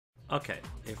Okay,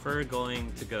 if we're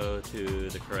going to go to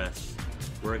the Caress,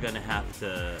 we're gonna have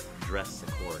to dress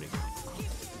accordingly.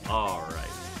 Alright.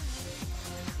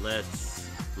 Let's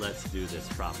do this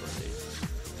properly.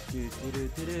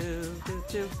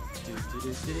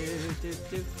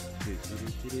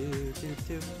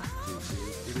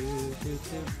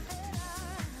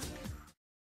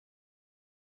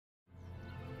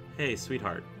 Hey,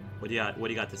 sweetheart. What do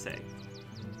you got to say?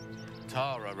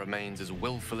 Tara remains as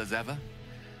willful as ever.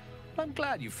 I'm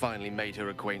glad you finally made her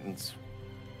acquaintance.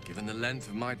 Given the length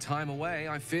of my time away,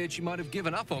 I feared she might have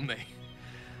given up on me.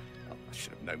 Oh, I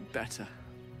should have known better.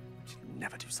 She'd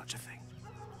never do such a thing.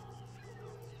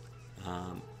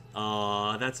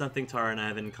 Aw, that's something Tara and I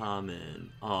have in common.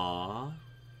 Aw.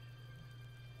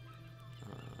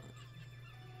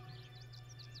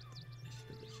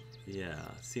 Yeah,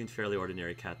 seemed fairly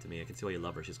ordinary cat to me. I can see why you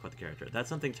love her. She's quite the character. That's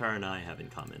something Tara and I have in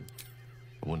common.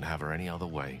 I wouldn't have her any other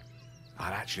way.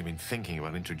 I'd actually been thinking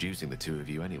about introducing the two of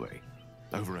you anyway.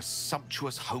 Over a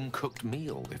sumptuous home-cooked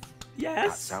meal, if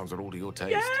that sounds at all to your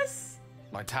taste. Yes!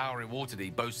 My tower in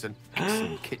Waterdeep boasts an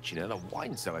excellent kitchen and a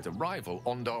wine cellar to rival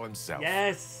Ondor himself.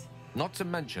 Yes! Not to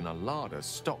mention a larder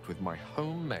stocked with my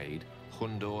homemade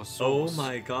Hundor sauce. Oh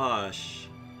my gosh.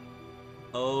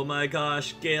 Oh my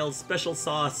gosh, Gale's special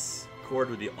sauce. Cord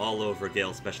would be all over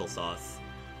Gale's special sauce.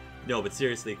 No, but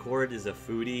seriously, Cord is a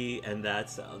foodie, and that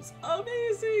sounds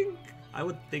amazing. I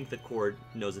would think that Cord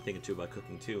knows a thing or two about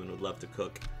cooking too, and would love to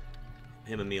cook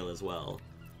him a meal as well.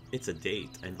 It's a date.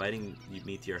 Inviting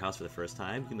me to your house for the first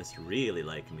time? You must really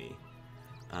like me.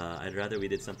 I'd rather we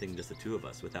did something just the two of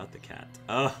us, without the cat.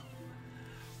 Oh.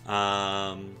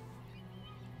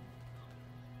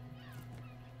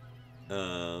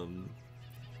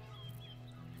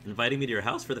 Inviting me to your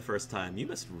house for the first time? You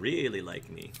must really like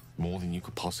me. More than you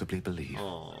could possibly believe.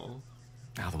 Aww.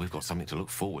 Now that we've got something to look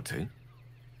forward to,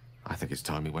 I think it's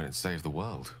time we went and saved the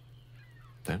world.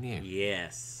 Don't you?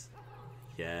 Yes.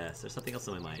 Yes, there's something else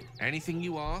on my mind. Anything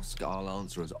you ask, I'll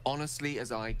answer as honestly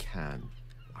as I can.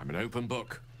 I'm an open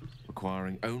book,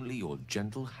 requiring only your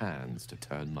gentle hands to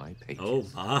turn my pages. Oh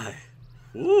my.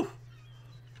 Woo.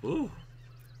 Woo.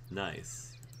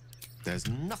 Nice. There's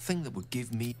nothing that would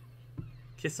give me...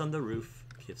 Kiss on the roof.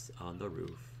 Kiss on the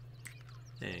roof.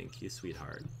 Thank you,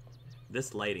 sweetheart.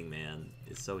 This lighting, man,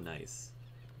 is so nice.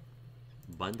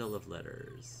 Bundle of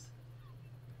letters.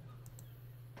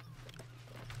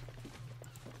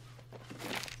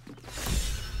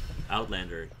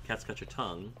 Outlander. Cats cut your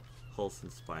tongue. Pulse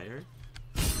inspired.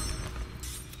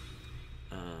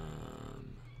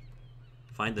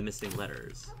 Find the missing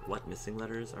letters. What missing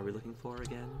letters are we looking for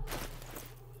again?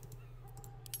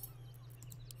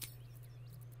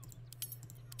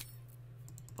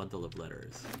 Bundle of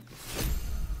letters.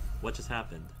 What just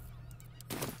happened?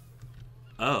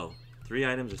 Oh, 3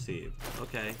 items received.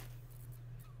 Okay.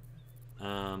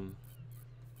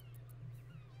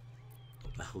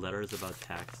 Letters about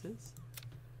taxes?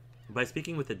 By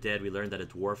speaking with the dead, we learned that a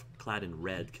dwarf clad in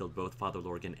red killed both Father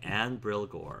Lorgan and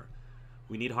Brilgor.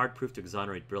 We need hard proof to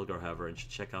exonerate Brilgor, however, and should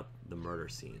check out the murder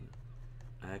scene.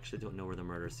 I actually don't know where the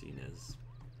murder scene is.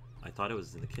 I thought it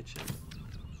was in the kitchen.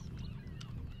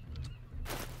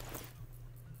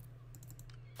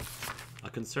 A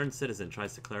concerned citizen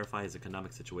tries to clarify his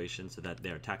economic situation so that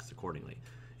they are taxed accordingly.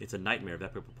 It's a nightmare of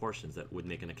epic proportions that would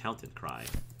make an accountant cry.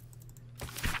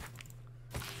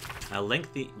 A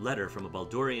lengthy letter from a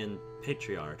Baldurian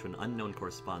patriarch to an unknown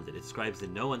correspondent. It describes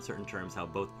in no uncertain terms how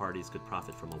both parties could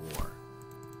profit from a war.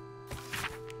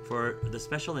 For the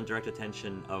special and direct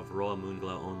attention of Roa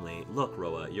Moonglow only, look,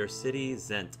 Roa, your city,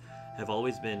 Zent, have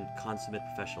always been consummate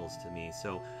professionals to me,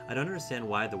 so I don't understand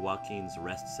why the Joaquin's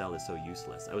rest cell is so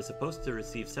useless. I was supposed to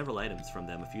receive several items from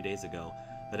them a few days ago,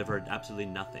 but have heard absolutely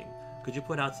nothing. Could you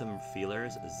put out some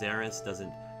feelers? Saress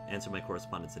doesn't answer my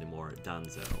correspondence anymore.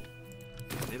 Danzo.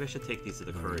 Maybe I should take these to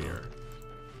the courier.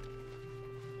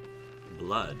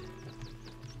 Blood.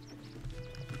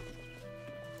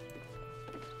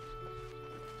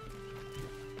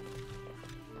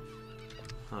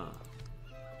 Huh.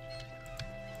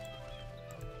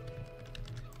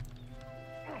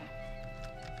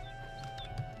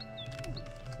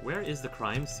 Where is the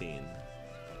crime scene?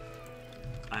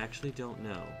 I actually don't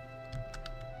know.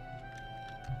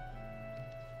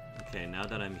 Okay, now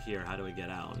that I'm here, how do I get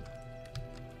out?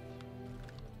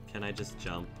 Can I just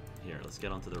jump? Here, let's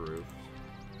get onto the roof.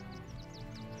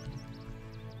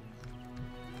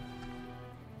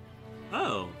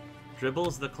 Oh!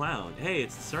 Dribbles the clown. Hey,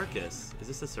 it's a circus. Is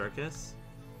this a circus?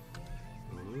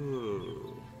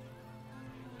 Ooh.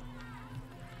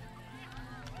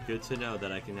 Good to know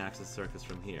that I can access circus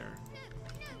from here.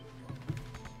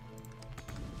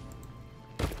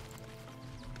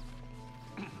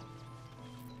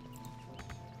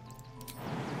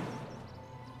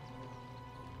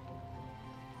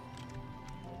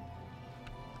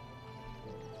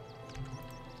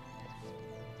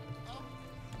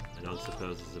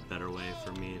 suppose there's a better way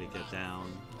for me to get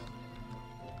down.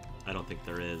 I don't think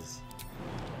there is.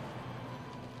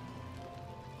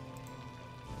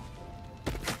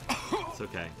 It's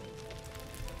okay.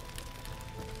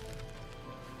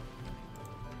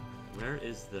 Where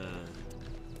is the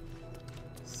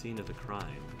scene of the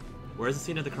crime? Where's the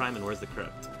scene of the crime and where's the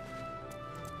crypt?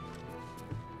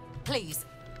 Please.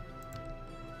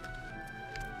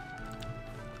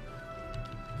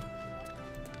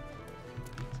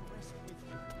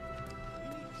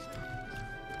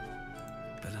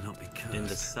 Better not be cursed. In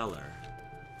the cellar.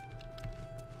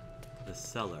 The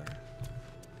cellar.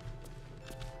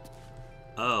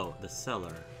 Oh, the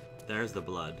cellar. There's the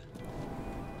blood.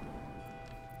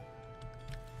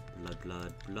 Blood,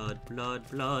 blood, blood, blood,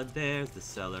 blood. There's the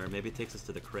cellar. Maybe it takes us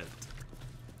to the crypt.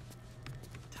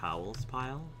 Towels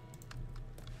pile?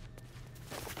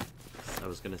 I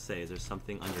was gonna say, is there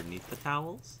something underneath the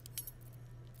towels?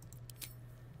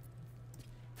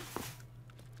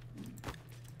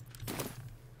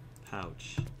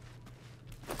 Pouch.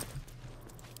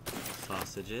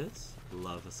 Sausages.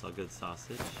 Love a good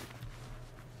sausage.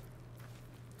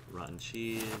 Rotten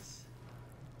cheese.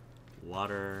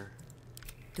 Water.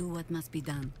 Do what must be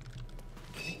done.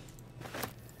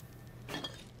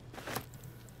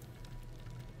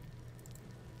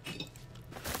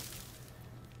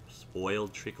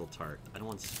 Spoiled treacle tart. I don't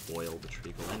want spoiled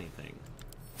treacle anything.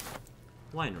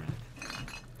 Wine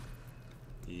rack.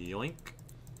 Yoink.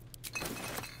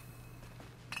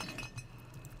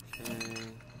 Okay.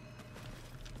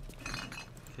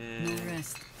 Okay. No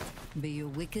rest. Be you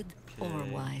wicked or Okay.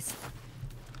 wise.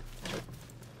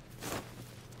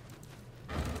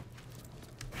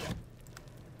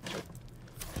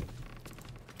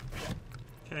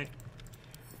 Okay.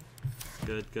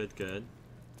 Good, good, good.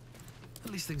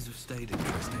 At least things have stayed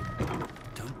interesting.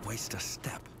 Don't waste a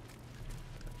step.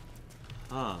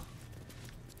 Huh.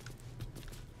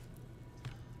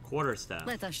 Quarterstaff.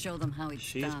 Let us show them how it's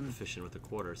She's done. proficient with the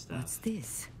quarterstaff. What's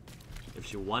this? If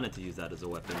she wanted to use that as a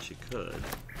weapon, she could.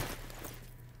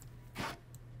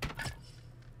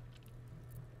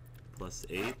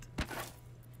 +8.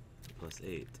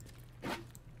 +8.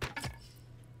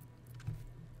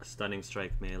 Stunning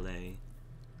strike melee.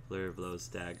 Flurry of blows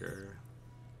dagger.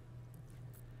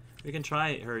 We can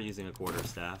try her using a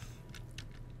quarterstaff.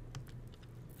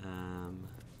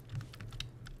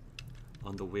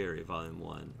 On the Weary, Volume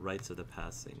 1. Rites of the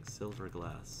Passing. Silver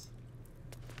glass.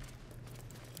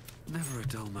 Never a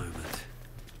dull moment.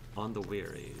 On the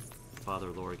Weary,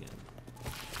 Father Lorgan.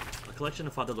 A collection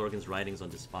of Father Lorgan's writings on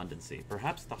despondency.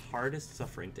 Perhaps the hardest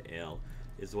suffering to ale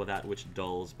is that which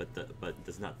dulls but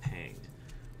does not pang.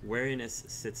 Weariness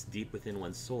sits deep within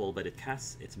one's soul, but it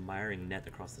casts its miring net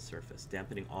across the surface,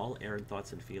 dampening all errant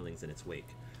thoughts and feelings in its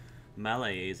wake.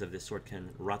 Malaise of this sort can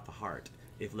rot the heart,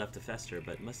 if left to fester,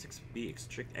 but must be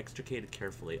extricated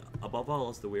carefully. Above all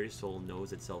else, the weary soul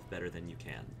knows itself better than you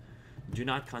can. Do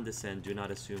not condescend, do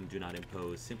not assume, do not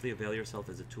impose. Simply avail yourself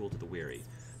as a tool to the weary.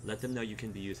 Let them know you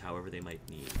can be used however they might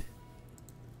need.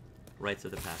 Rites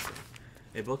of the Passing.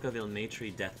 A book of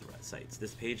Ilmatry death sites.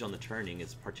 This page on the turning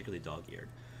is particularly dog-eared.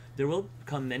 There will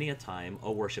come many a time,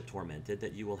 O worship tormented,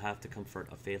 that you will have to comfort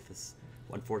a faithless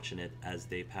unfortunate as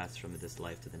they pass from this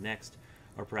life to the next,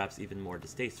 or perhaps even more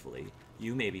distastefully,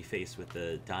 you may be faced with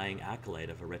the dying acolyte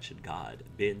of a wretched god,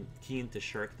 been keen to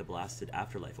shirk the blasted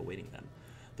afterlife awaiting them.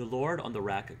 The Lord on the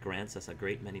rack grants us a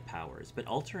great many powers, but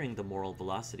altering the moral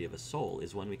velocity of a soul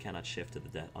is one we cannot shift to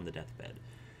on the deathbed.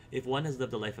 If one has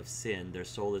lived a life of sin, their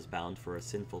soul is bound for a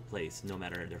sinful place, no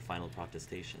matter their final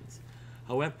protestations.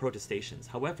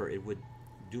 However, it would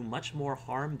do much more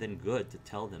harm than good to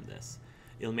tell them this.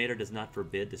 Ilmater does not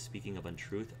forbid the speaking of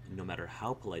untruth, no matter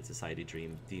how polite society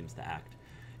deems the act.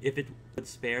 If it would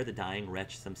spare the dying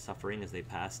wretch some suffering as they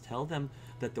pass, tell them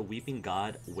that the weeping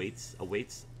God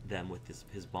awaits them with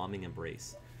his balming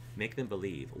embrace. Make them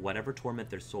believe, whatever torment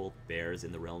their soul bears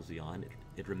in the realms beyond,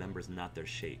 it remembers not their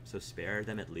shape, so spare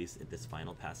them at least at this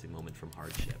final passing moment from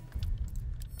hardship.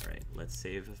 Alright, let's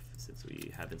save, since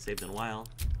we haven't saved in a while.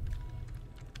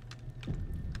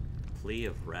 Plea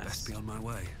of Rest. Best be on my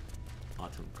way.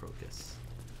 Autumn Crocus.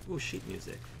 Ooh, sheet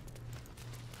music.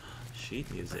 Sheet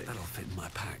music. That'll fit in my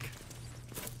pack.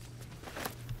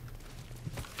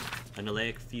 An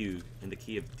Alaic fugue in the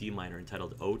key of D minor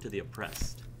entitled Ode to the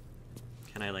Oppressed.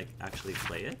 Can I, like, actually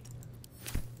play it?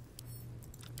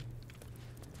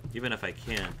 Even if I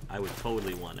can't, I would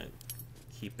totally want to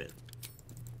keep it.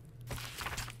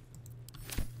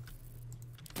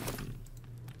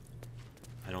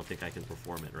 I don't think I can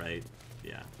perform it, right?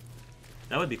 Yeah.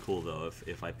 That would be cool, though,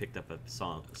 if I picked up a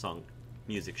song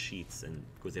music sheets and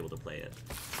was able to play it.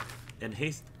 And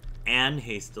haste Anne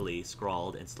hastily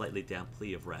scrawled and slightly damp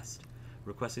plea of rest,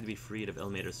 requesting to be freed of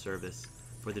Ilmater's service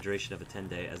for the duration of a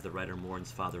 10-day as the writer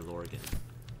mourns Father Lorgan.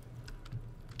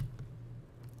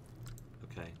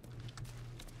 Okay.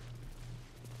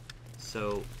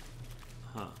 So,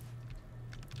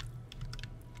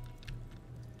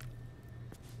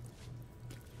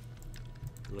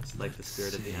 looks like the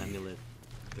spirit of the amulet,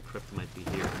 the crypt might be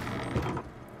here.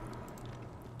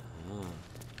 Ah.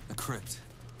 A crypt.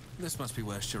 This must be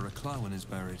where Shira Clawen is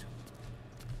buried.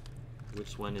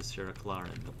 Which one is Shira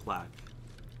Clawen? The plaque.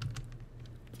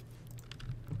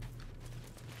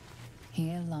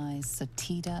 Here lies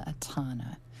Satida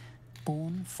Atana,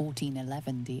 born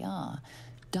 1411 DR,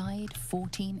 died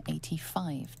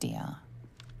 1485 DR.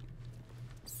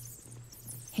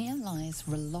 Here lies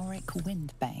Reloric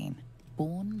Windbane,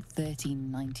 born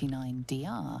 1399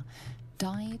 DR,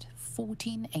 died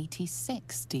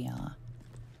 1486 DR.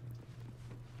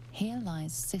 Here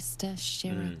lies Sister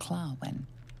Shira Clawen,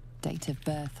 date of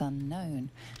birth unknown,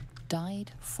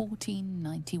 died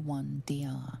 1491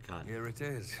 DR. God. Here it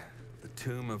is. The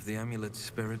tomb of the amulet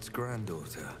spirit's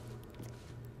granddaughter.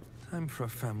 Time for a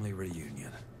family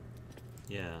reunion.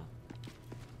 Yeah.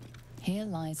 Here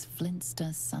lies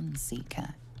Flintster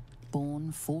Sunseeker,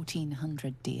 born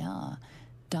 1400 DR,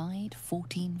 died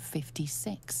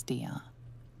 1456 DR.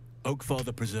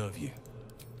 Oakfather preserve you.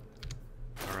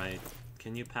 Alright.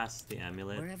 Can you pass the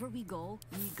amulet? Wherever we go,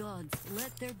 ye gods,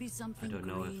 let there be something I don't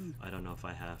know green. if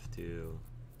I have to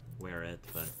wear it,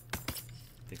 but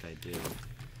I think I do.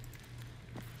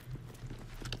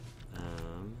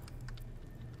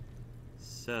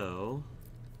 So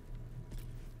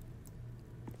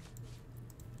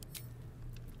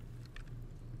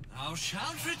Thou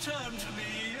shalt return to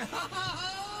me.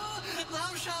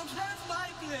 Thou shalt have my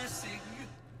blessing.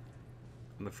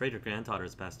 I'm afraid your granddaughter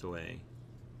has passed away.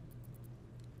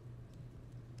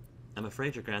 I'm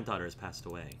afraid your granddaughter has passed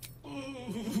away. Oh,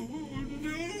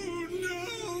 no,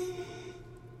 no.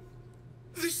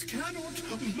 This cannot,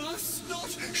 must not,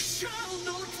 shall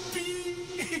not be.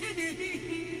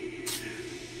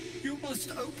 You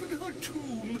must open her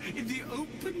tomb in the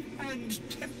open-hand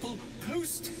temple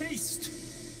post-haste.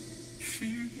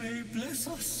 She may bless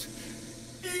us,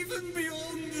 even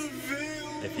beyond the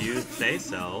veil. If you say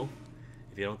so.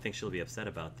 If you don't think she'll be upset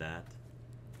about that.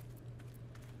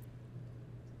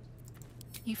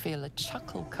 You feel a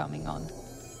chuckle coming on,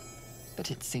 but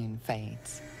it soon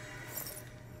fades.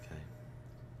 Okay.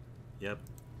 Yep.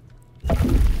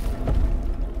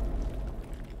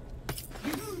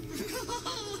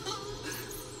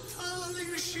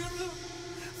 Darling Shira,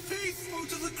 faithful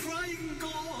to the crying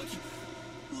god,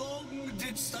 long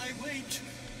didst I wait,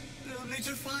 only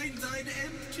to find thine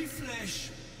empty flesh.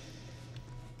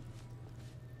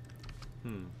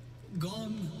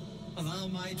 Gone thou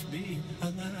might be,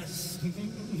 alas.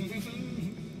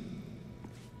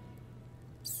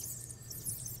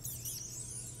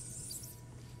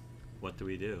 What do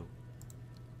we do?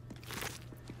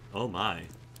 Oh my.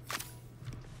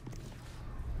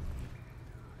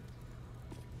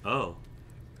 Oh.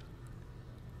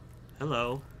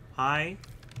 Hello. Hi.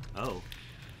 Oh.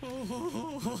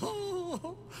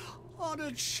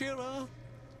 Honored Shira,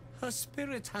 her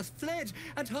spirit hath fled,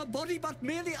 and her body but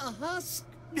merely a husk.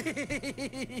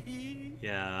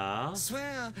 Yeah.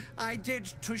 Swear I did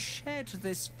to shed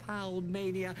this foul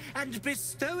mania and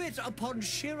bestow it upon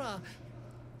Shira.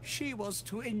 She was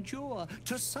to endure,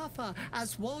 to suffer,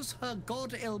 as was her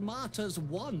god Ilmater's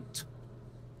wont.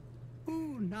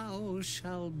 Who now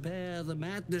shall bear the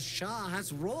madness Shah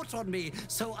has wrought on me,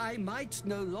 so I might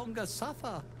no longer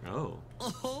suffer? Oh.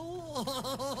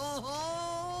 Oh,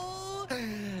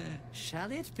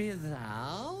 shall it be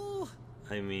thou?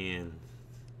 I mean,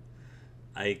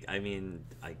 I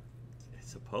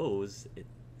suppose if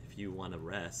you want to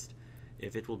rest,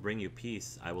 if it will bring you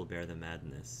peace, I will bear the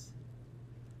madness.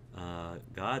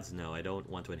 Gods know I don't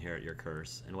want to inherit your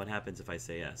curse. And what happens if I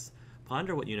say yes?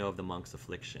 Ponder what you know of the monk's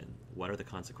affliction. What are the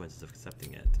consequences of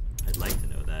accepting it? I'd like to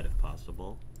know that if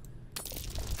possible.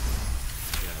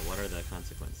 Yeah, what are the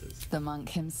consequences? The monk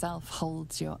himself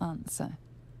holds your answer.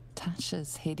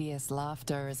 Tasha's hideous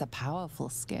laughter is a powerful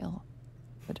skill,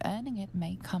 but earning it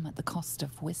may come at the cost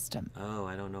of wisdom. Oh,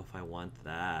 I don't know if I want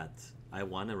that. I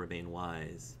want to remain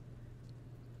wise.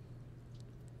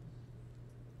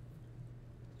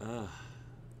 Ugh.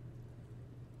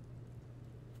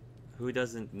 Who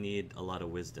doesn't need a lot of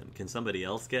wisdom? Can somebody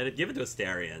else get it? Give it to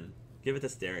Astarion. Give it to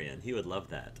Astarion. He would love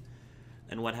that.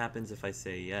 And what happens if I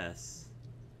say yes?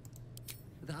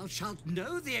 Thou shalt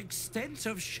know the extent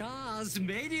of Shah's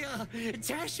mania,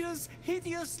 Tasha's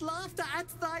hideous laughter at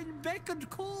thine beck and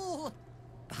call.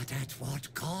 But at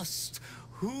what cost?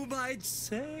 Who might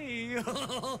say?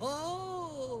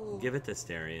 Give it to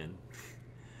Starion.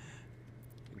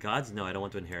 Gods, no, I don't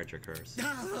want to inherit your curse.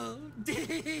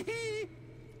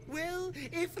 Well,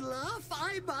 if laugh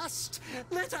I must,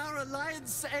 let our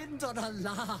alliance end on a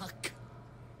lark.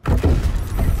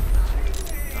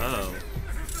 Oh.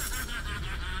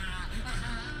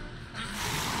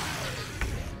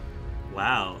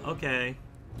 Wow, okay.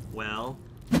 Well,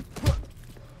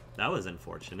 that was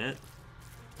unfortunate.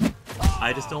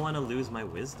 I just don't want to lose my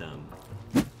wisdom.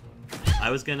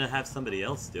 I was gonna have somebody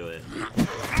else do it.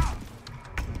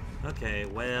 Okay,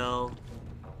 well...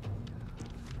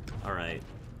 Alright.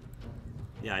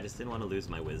 Yeah, I just didn't want to lose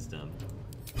my wisdom.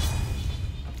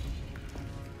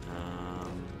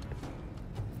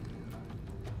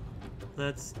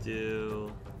 Let's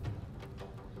do...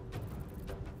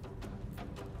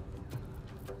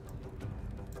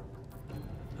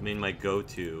 I mean, my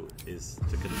go-to is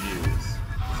to confuse.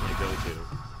 That's my go-to.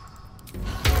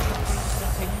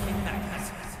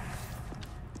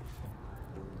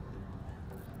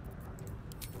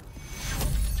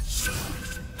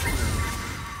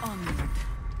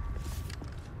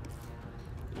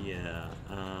 Yeah,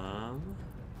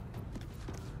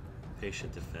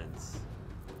 patient defense.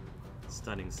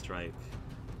 Stunning strike.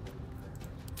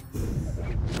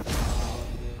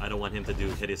 I don't want him to do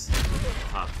hideous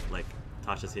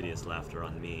Tasha's hideous laughter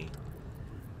on me.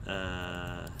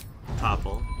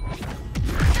 Topple.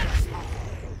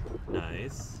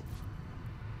 Nice.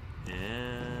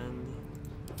 And...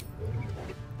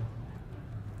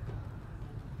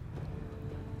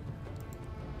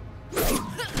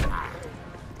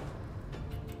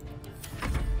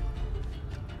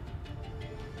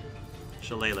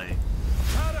 Shillelagh.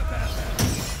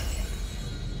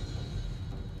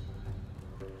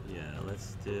 Yeah,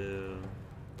 let's do...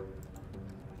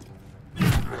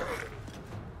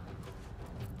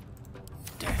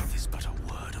 Death is but a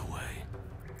word away.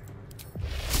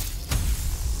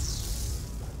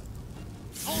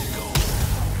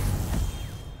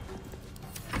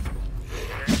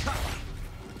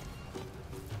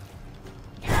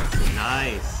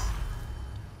 Nice!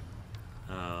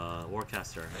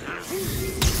 Warcaster.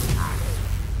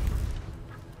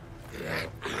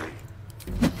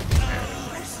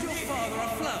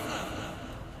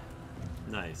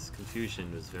 Nice.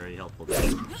 Confusion was very helpful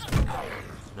there.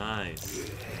 Nice.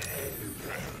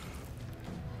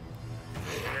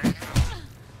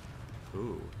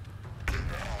 Ooh.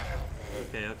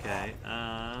 Okay, okay.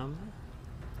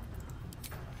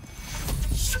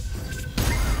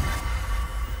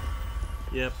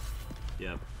 Yep.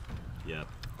 Yep. Yep.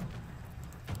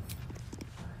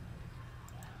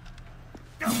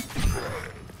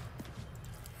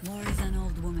 War is an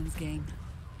old woman's game.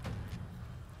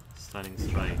 Stunning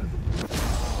strike.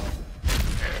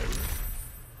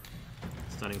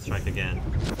 Stunning strike again.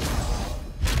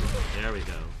 There we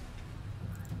go.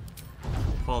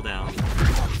 Fall down.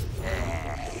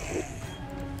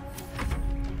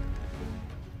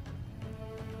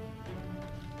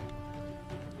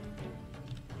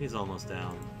 He's almost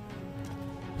down.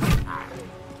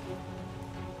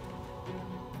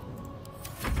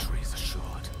 Victory is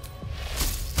assured.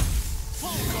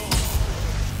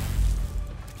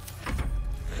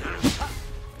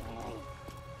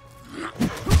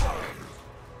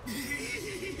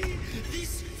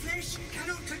 This flesh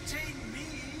cannot contain me.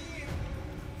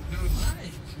 No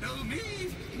I, no me.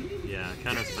 Yeah,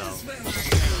 counter spell.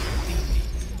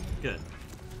 Good.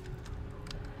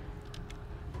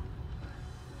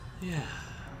 Yeah.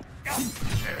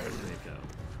 There we go.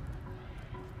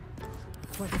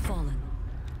 For the fallen.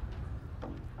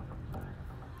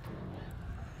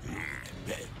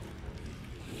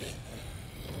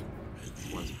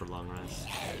 Once for long rest.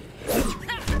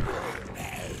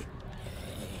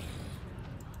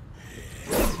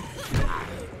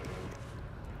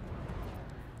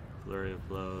 Flurry of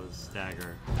blows,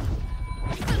 stagger.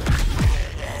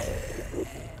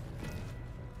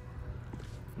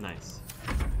 Nice.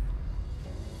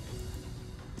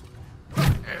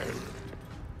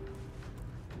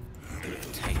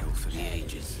 Tale for the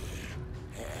ages.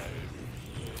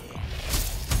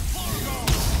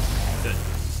 Good.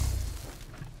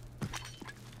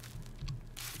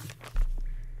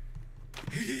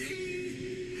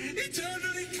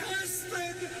 Eternally cursed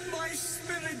then, my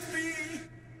spirit be.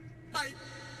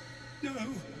 No.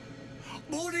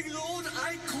 Morning Lord,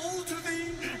 I call to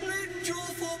thee, lend your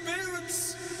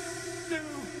forbearance. No.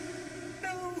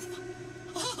 No.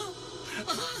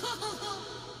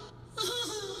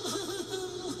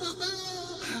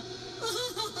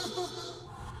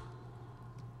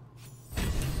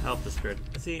 Help the spirit.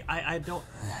 See, I don't...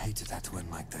 I hated that to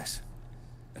end like this.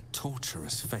 A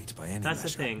torturous fate by any That's the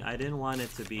measure. thing. I didn't want it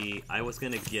to be. I was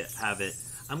gonna have it.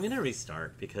 I'm gonna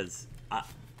restart because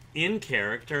in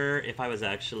character, if I was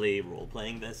actually role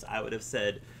playing this, I would have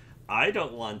said, I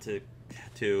don't want to,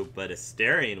 but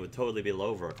Astarion would totally be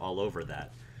all over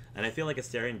that. And I feel like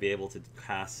Astarion be able to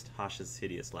cast Hash's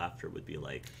Hideous Laughter would be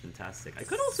like fantastic. I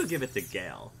could also give it to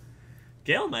Gale.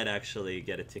 Gale might actually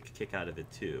get a kick out of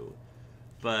it too,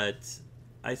 but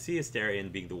I see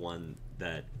Astarion being the one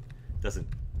that doesn't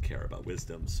care about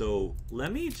wisdom. So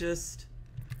let me just,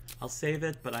 I'll save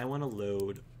it, but I want to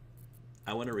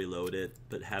reload it,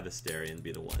 but have Astarion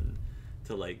be the one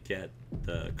to like get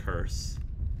the curse,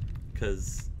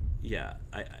 because yeah,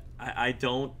 I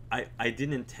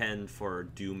didn't intend for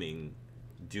dooming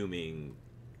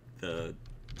the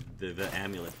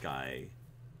amulet guy.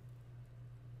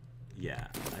 Yeah,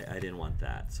 I didn't want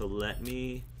that. So let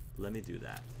me do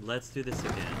that. Let's do this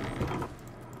again.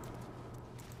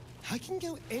 I can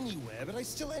go anywhere, but I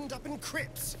still end up in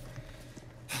crypts.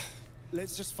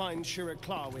 Let's just find Shira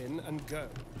Clarwin and go.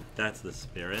 That's the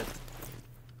spirit.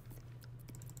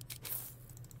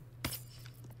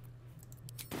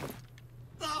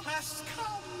 Thou hast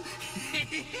come!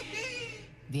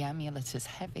 The amulet is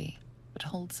heavy, but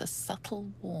holds a subtle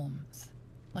warmth,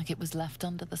 like it was left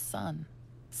under the sun.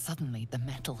 Suddenly, the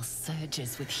metal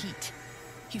surges with heat.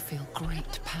 You feel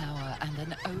great power and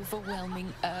an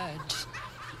overwhelming urge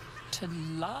to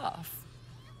laugh.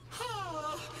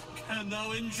 Can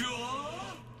thou endure?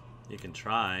 You can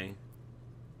try.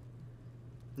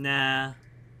 Nah.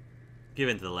 Give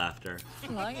in to the laughter.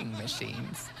 Flying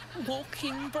machines,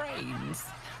 walking brains.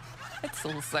 It's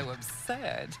all so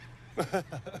absurd.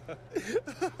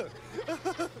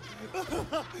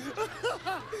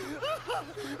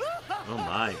 Oh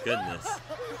my goodness.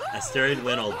 Astarion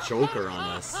went all Joker on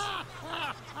us.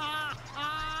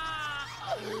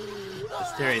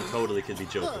 Astarion totally could be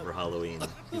Joker for Halloween.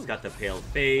 He's got the pale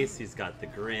face, he's got the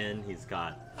grin, he's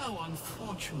got... How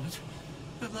unfortunate.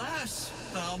 Alas,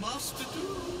 thou must do.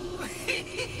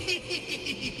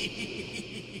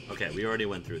 Okay, we already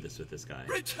went through this with this guy.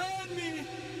 Return me,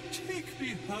 take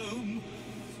me home,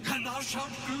 and thou shalt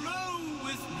glow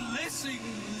with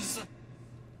blessings.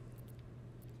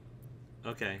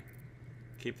 Okay.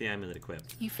 Keep the amulet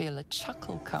equipped. You feel a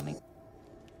chuckle coming.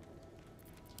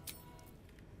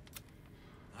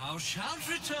 Thou shalt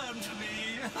return to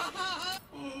me.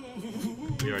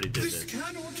 We already did This this.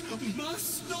 cannot,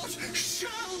 must not,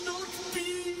 shall not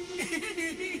be.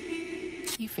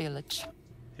 You feel a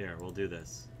Here, we'll do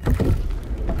this.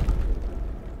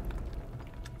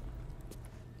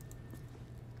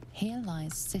 Here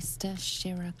lies Sister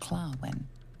Shira Clarwin,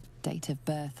 date of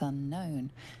birth unknown,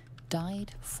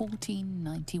 died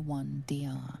 1491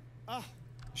 DR. Ah,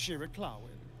 Shira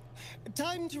Clarwin.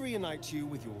 Time to reunite you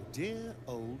with your dear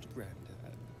old granddad.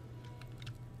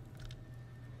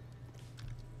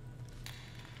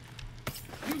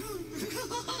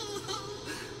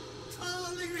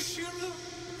 Darling Shira,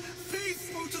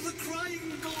 faithful to the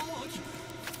crying god,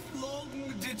 long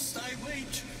didst I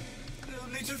wait,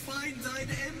 only to find thine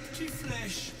empty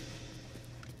flesh.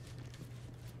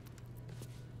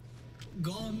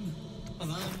 Gone, thou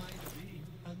might be,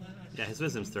 alas. Yeah, his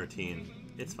wisdom's 13.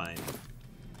 It's fine.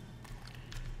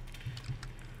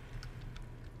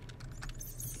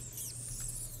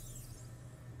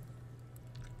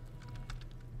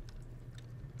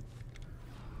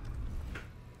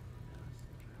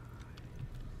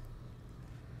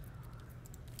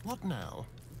 What now?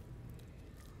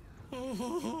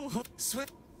 Sweat.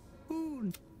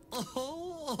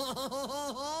 Oh,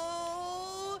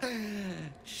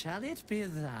 shall it be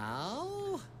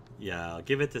thou? Yeah, I'll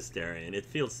give it to Astarion.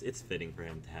 It's fitting for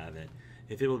him to have it.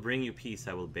 If it will bring you peace,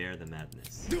 I will bear the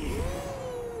madness.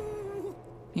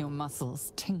 Your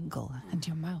muscles tingle and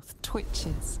your mouth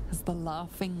twitches as the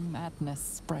laughing madness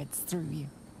spreads through you.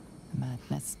 The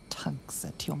madness tugs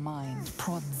at your mind,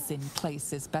 prods in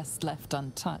places best left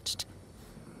untouched.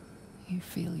 You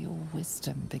feel your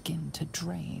wisdom begin to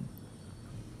drain.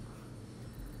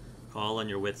 Call on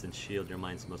your wits and shield your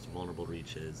mind's most vulnerable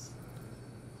reaches.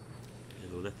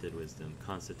 Illithid wisdom.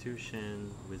 Constitution,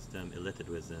 wisdom, illithid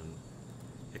wisdom.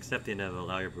 Accept the inevitable,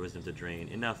 allow your wisdom to drain.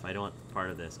 Enough, I don't want part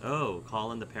of this. Oh,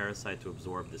 call on the parasite to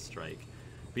absorb this strike.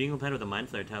 Being implanted with a mind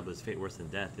flayer tablet is fate worse than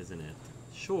death, isn't it?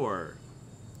 Sure.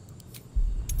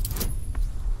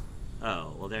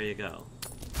 Oh, well there you go.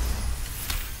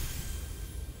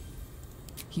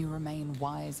 You remain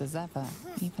wise as ever,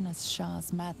 even as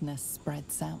Shah's madness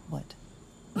spreads outward.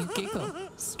 You giggle,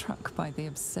 struck by the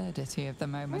absurdity of the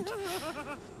moment.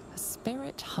 A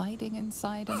spirit hiding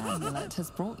inside an amulet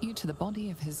has brought you to the body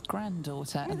of his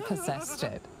granddaughter and possessed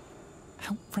it.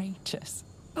 Outrageous.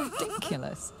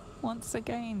 Ridiculous. Once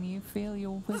again, you feel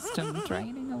your wisdom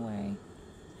draining away.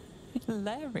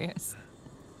 Hilarious.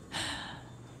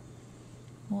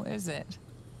 What is it?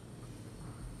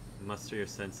 Muster your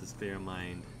senses, clear your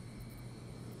mind.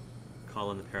 Call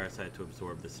on the parasite to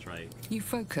absorb the strike. You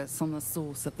focus on the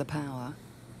source of the power,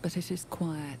 but it is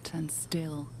quiet and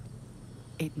still.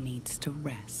 It needs to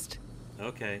rest.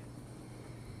 Okay.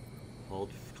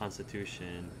 Hold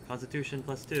Constitution. Constitution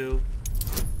 +2.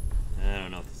 I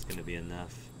don't know if this is going to be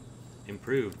enough.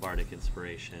 Improved Bardic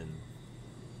Inspiration.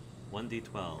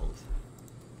 1d12.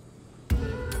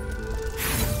 Ooh.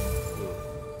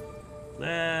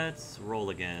 Let's roll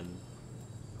again.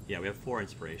 Yeah, we have 4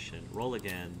 inspiration. Roll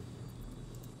again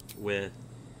with...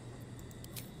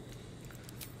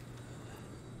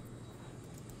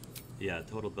 Yeah,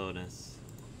 total bonus.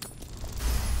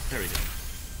 There we go.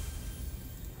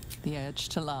 The urge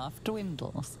to laugh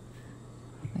dwindles.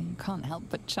 You can't help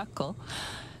but chuckle.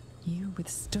 You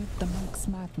withstood the monk's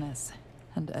madness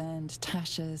and earned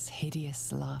Tasha's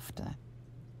hideous laughter.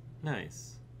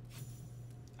 Nice.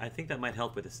 I think that might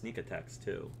help with the sneak attacks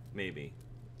too, maybe.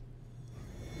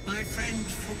 My friend,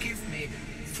 forgive me,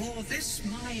 for this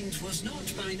mind was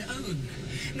not mine own.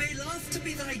 May laughter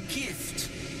be thy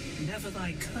gift, never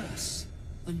thy curse.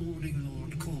 The morning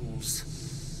lord calls.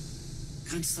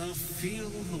 Canst thou feel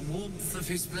the warmth of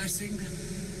his blessing?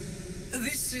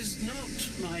 This is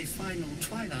not my final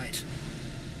twilight,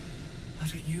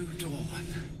 but a new dawn.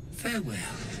 Farewell.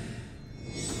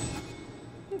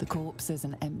 The corpse is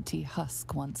an empty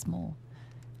husk once more.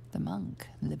 The monk,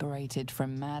 liberated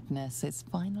from madness, is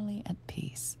finally at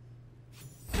peace.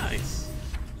 Nice.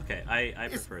 Okay, I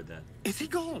preferred that. Is he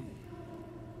gone?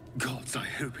 Gods, I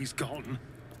hope he's gone.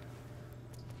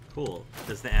 Cool.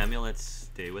 Does the amulet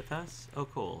stay with us? Oh,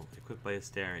 cool. Equipped by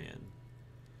Astarion.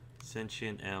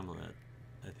 Sentient amulet.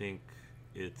 I think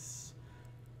it's...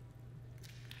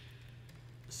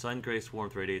 Sun grace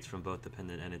warmth radiates from both the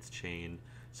pendant and its chain.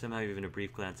 Somehow even a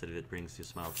brief glance at it brings a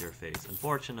smile to your face.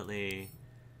 Unfortunately,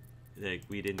 like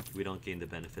we don't gain the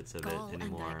benefits of it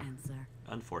anymore.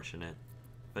 Unfortunate,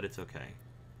 but it's okay.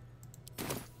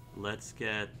 Let's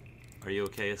get... Are you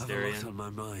okay, Astarion? I have a lot on my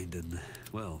mind and,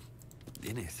 well,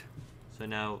 in it. So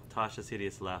now, Tasha's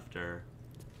hideous laughter,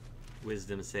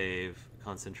 wisdom save,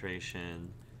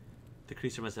 concentration. The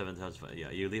creature must have intelligence.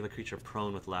 Yeah, you leave a creature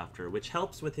prone with laughter, which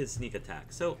helps with his sneak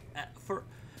attack. So,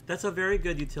 that's a very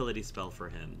good utility spell for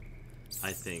him,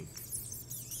 I think.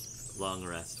 Long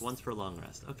rest. Once per long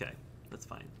rest. Okay, that's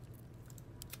fine.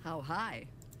 How high?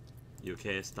 You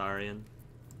okay, Astarion?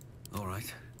 All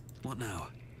right. What now?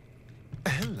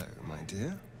 Hello, my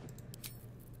dear.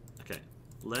 Okay,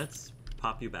 let's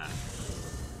pop you back.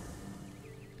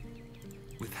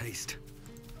 With haste.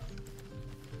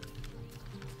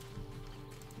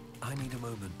 I need a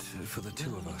moment for the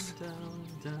two of us.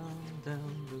 Down the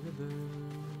river.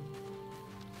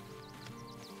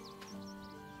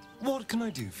 What can I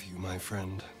do for you, my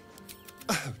friend?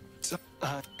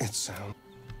 It sounds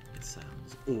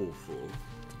awful.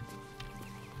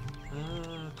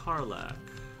 Karlak,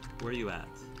 where are you at?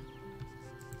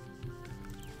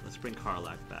 Let's bring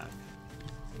Karlak back.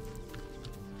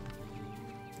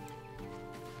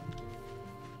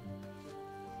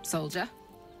 Soldier.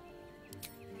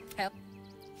 Help.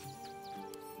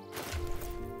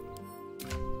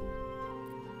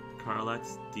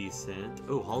 Karlak's decent.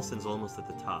 Oh, Halsin's almost at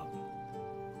the top.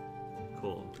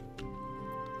 Cool.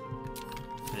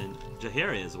 And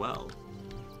Jaheira as well.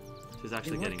 She's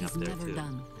actually getting up there too.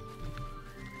 Done.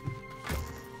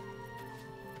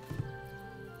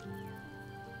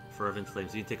 Fervent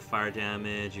Flames. You take fire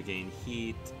damage, you gain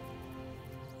heat.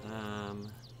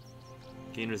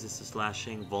 Gain resistance to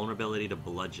slashing, vulnerability to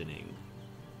bludgeoning.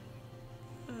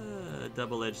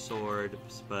 Double-edged sword,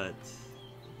 but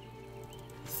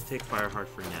let's take Fireheart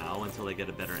for now until I get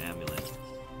a better amulet.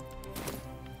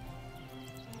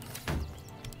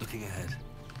 Looking ahead.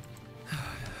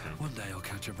 One day I'll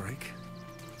catch a break.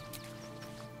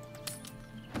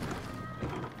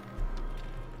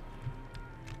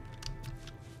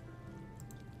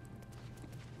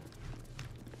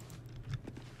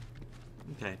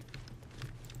 Okay.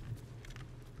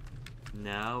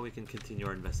 Now we can continue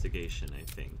our investigation, I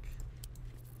think.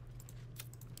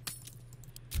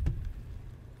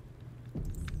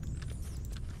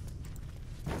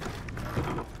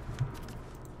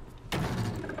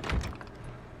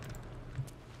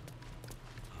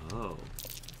 Oh.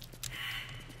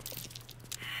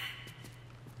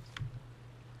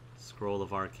 Scroll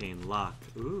of Arcane Lock.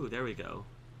 Ooh, there we go.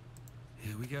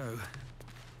 Here we go.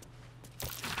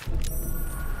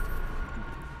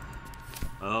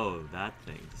 Oh, that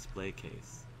thing. Display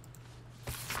case.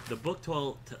 The book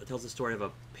tells the story of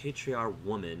a patriarch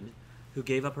woman who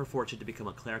gave up her fortune to become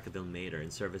a cleric of Ilmater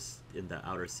in service in the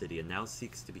outer city and now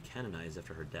seeks to be canonized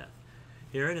after her death.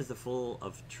 Herein is the full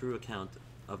of true account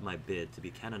of my bid to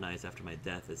be canonized after my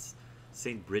death as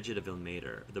Saint Bridget of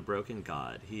Ilmater, the broken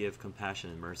god, he of compassion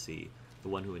and mercy, the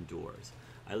one who endures.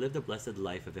 I lived a blessed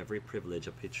life of every privilege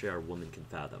a patriarch woman can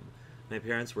fathom. My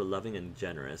parents were loving and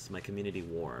generous, my community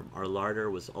warm, our larder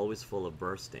was always full to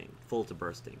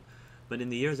bursting. But in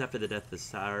the years after the death of the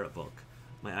Sarevok,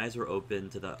 my eyes were open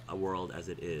to a world as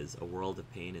it is, a world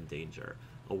of pain and danger,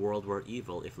 a world where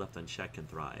evil, if left unchecked, can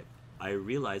thrive. I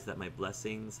realized that my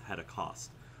blessings had a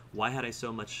cost. Why had I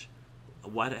so much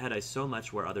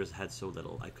where others had so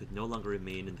little? I could no longer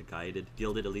remain in the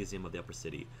gilded Elysium of the upper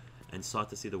city, and sought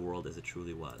to see the world as it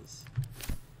truly was.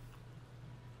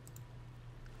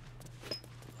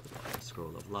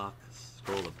 Scroll of Luck,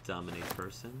 Scroll of Dominate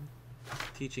Person,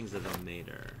 Teachings of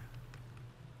Ilmater.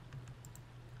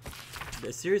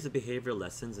 A series of behavioral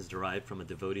lessons is derived from a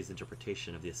devotee's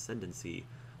interpretation of the ascendancy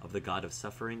of the god of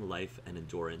suffering, life, and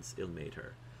endurance,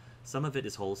 Ilmater. Some of it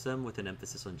is wholesome, with an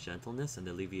emphasis on gentleness and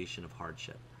alleviation of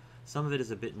hardship. Some of it is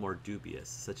a bit more dubious,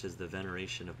 such as the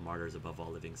veneration of martyrs above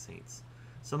all living saints.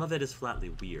 Some of it is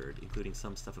flatly weird, including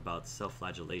some stuff about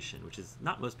self-flagellation, which is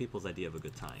not most people's idea of a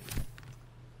good time.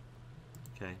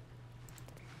 Okay.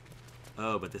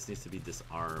 Oh, but this needs to be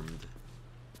disarmed.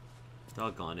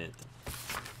 Doggone it.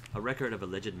 A record of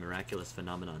alleged miraculous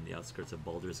phenomena on the outskirts of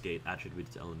Baldur's Gate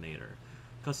attributed to Ilmater.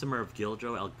 Customer of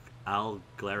Gildro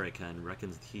Alglarican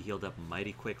reckons he healed up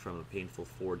mighty quick from a painful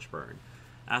forge burn.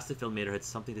 Asked if Ilmater had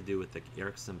something to do with the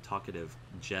irksome, talkative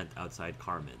gent outside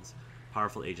Carmen's,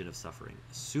 powerful agent of suffering.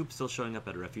 Soup still showing up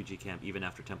at a refugee camp even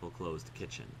after temple closed.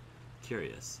 Kitchen.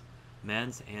 Curious.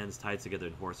 Man's hands tied together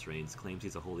in horse reins claims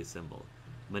he's a holy symbol.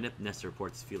 Manip Ness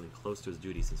reports feeling close to his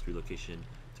duty since relocation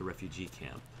to refugee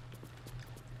camp.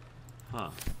 Huh.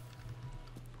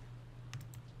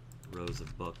 Rows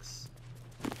of books.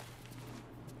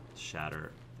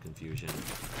 Shatter. Confusion.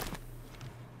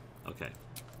 Okay.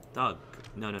 Dog.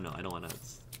 No, I don't want to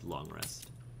long rest.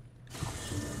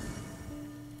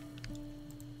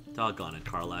 Doggone it,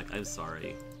 Karlak. I'm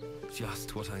sorry.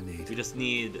 Just what I need. We just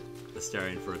need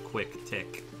Astarion for a quick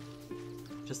tick.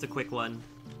 Just a quick one.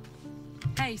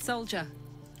 Hey, soldier.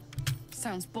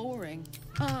 Sounds boring.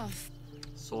 Oh.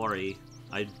 Sorry.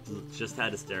 I just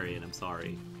had Astarion. I'm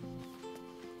sorry.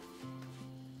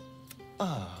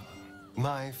 Ah,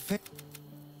 my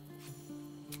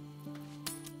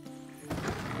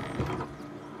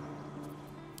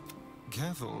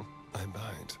Careful, I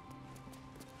bite.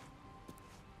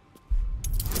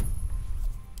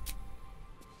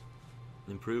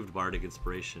 Improved bardic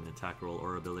inspiration, attack roll,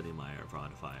 or ability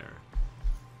modifier.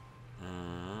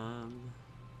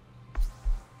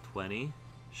 20?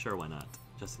 Sure, why not?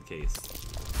 Just in case.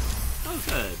 Oh,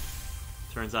 good.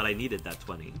 Turns out I needed that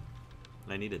 20.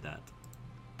 I needed that.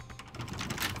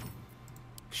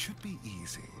 Should be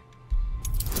easy.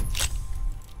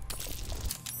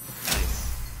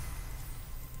 Nice.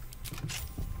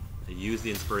 I used the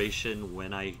inspiration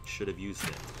when I should have used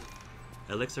it.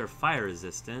 Elixir of Fire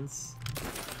Resistance.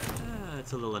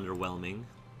 It's a little underwhelming,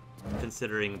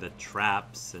 considering the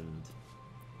traps and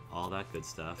all that good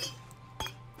stuff.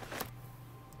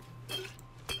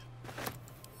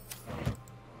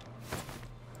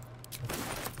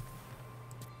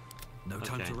 No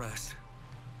time to rest.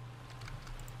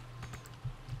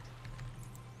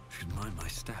 Should mind my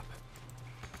step.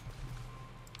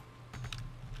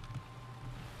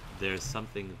 There's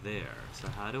something there. So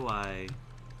how do I...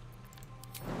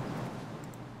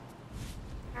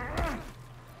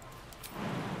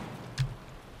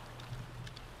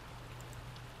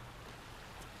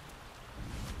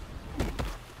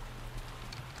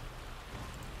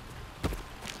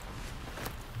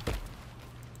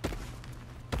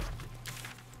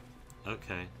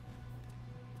 Okay.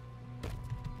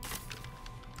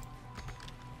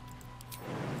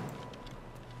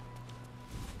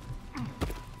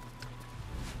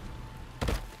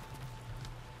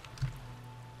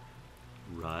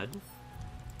 Rudd.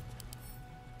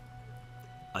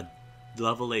 A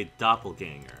level 8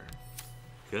 doppelganger.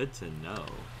 Good to know.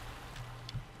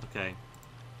 Okay.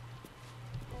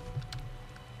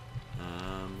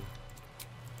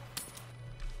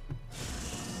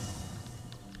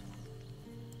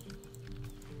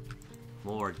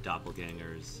 More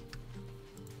doppelgangers.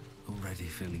 Already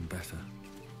feeling better.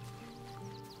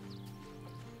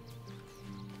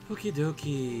 Okie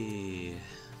dokie.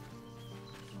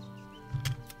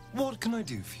 What can I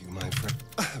do for you, my friend?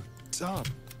 Oh, darn.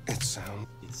 It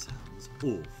sounds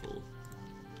awful.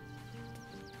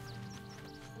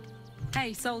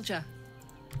 Hey, soldier.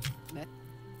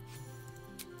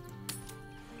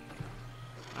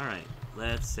 Alright,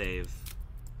 let's save.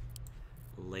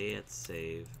 Let's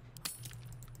save.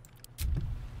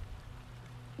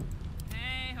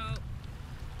 Hey ho.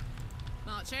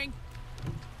 Marching.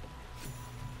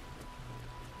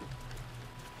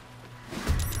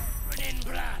 In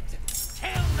blood!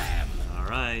 Kill them!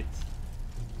 Alright.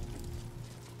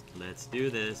 Let's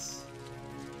do this.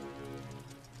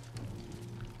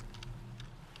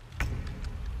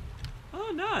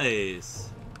 Oh, nice!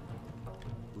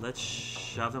 Let's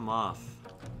shove him off.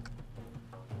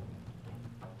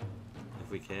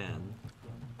 If we can.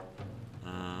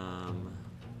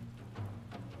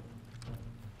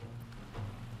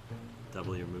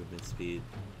 Double your movement speed.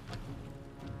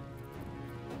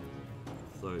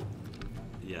 Float.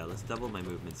 Yeah, let's double my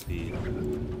movement speed.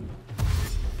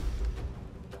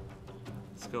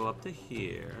 Let's go up to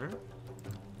here.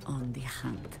 On the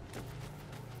hunt.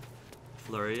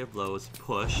 Flurry of blows,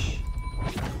 push.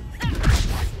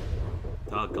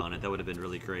 Doggone it, that would have been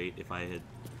really great if I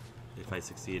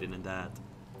succeeded in that.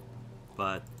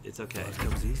 But it's okay. Life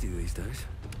comes easy these days.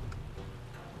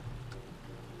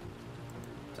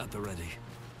 At the ready.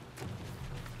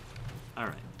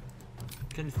 Alright.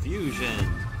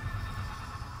 Confusion.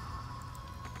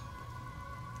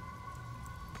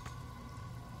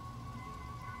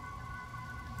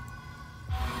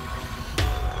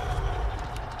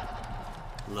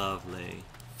 Lovely.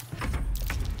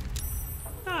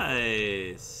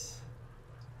 Nice.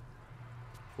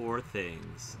 4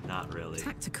 things. Not really.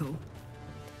 Tactical.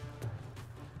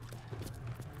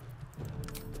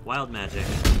 Wild magic.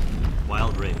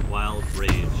 Wild rage.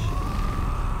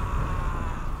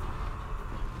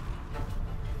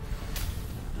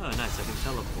 Oh, nice. I can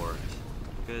teleport.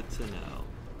 Good to know.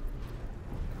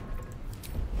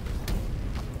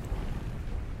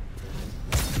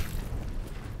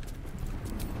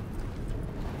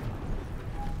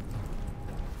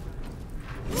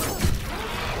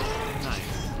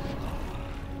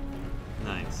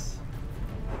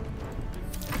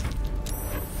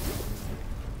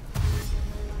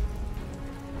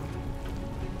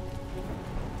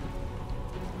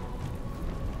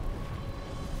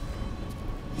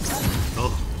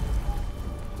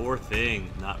 Poor thing,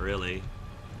 not really.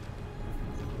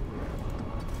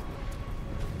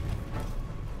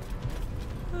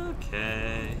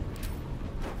 Okay.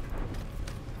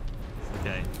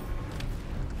 Okay.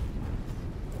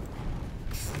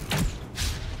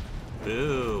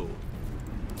 Boo.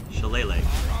 Shillelagh.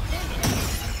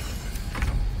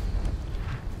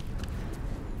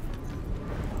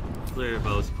 Clear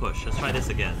bows, push. Let's try this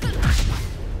again.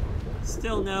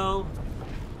 Still no.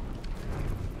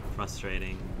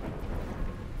 Frustrating.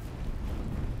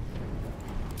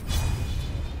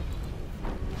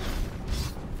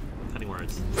 Cutting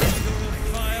words.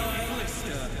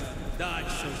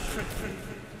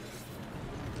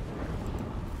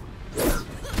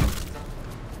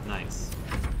 Nice.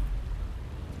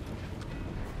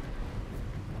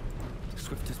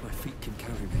 Swift as my feet can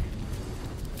carry me.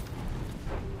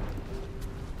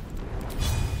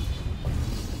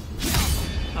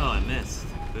 Oh, I missed.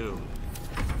 Boo.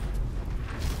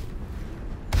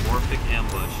 Morphic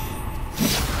ambush.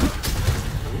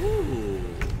 Ooh.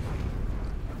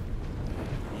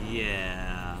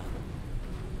 Yeah.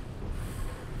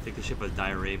 Take the ship of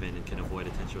Dire Raven and can avoid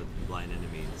attention with blind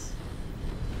enemies.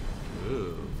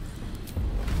 Ooh.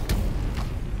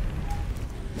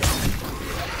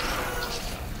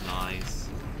 Nice.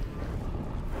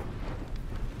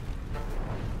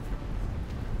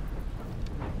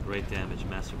 Great damage,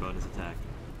 master bonus attack.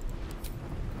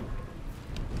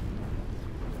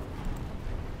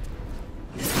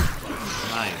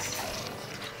 Nice.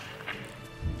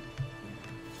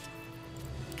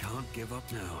 Can't give up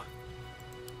now.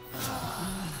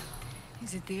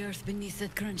 Is it the earth beneath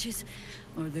that crunches,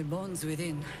 or the bones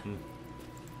within?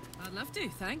 I'd love to,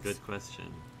 thanks. Good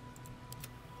question.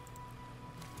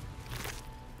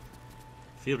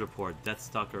 Field report,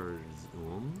 Deathstalker's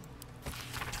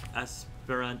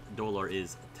Aspirant Dolor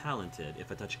is talented,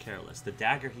 if a touch careless. The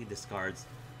dagger he discards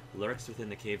lurks within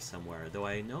the cave somewhere, though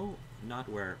I know not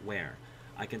where.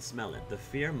 I can smell it. The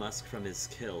fear musk from his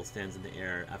kill stands in the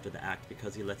air after the act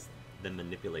because he lets them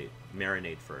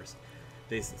marinate first.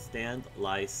 They stand,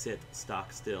 lie, sit,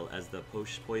 stock still as the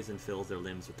poison fills their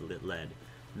limbs with lead.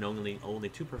 Knowing only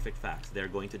 2 perfect facts. They're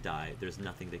going to die. There's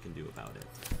nothing they can do about it.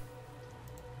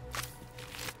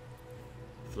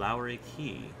 Flowery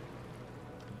key.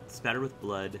 Spattered with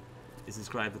blood is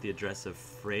inscribed with the address of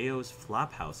Freyo's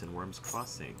Flophouse in Worm's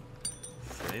Crossing.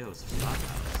 Freyo's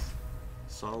Flophouse.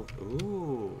 Solved.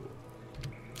 Ooh.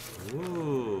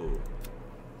 Ooh.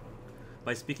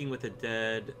 By speaking with the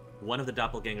dead One of the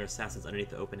doppelganger assassins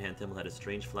underneath the open hand temple had a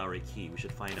strange flowery key. We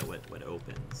should find out what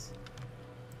opens.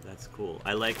 That's cool.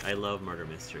 I love murder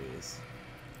mysteries.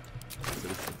 So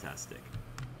this is fantastic.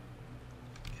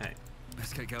 Okay.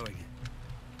 Let's get going.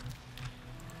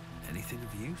 Anything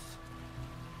of use?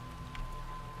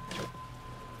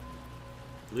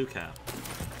 Blue cap.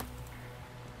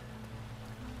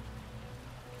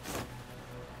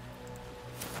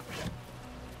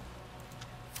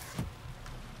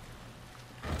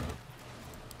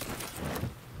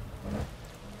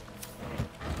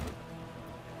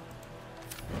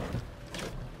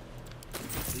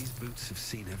 These boots have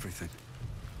seen everything.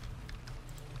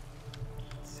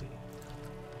 Let's see.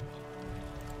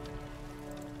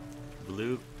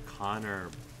 Blue Connor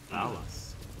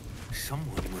Ballas.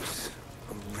 Someone was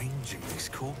arranging these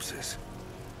corpses.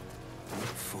 What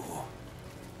for?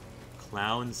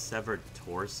 Clown's severed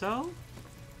torso?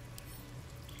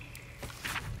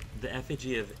 The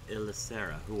effigy of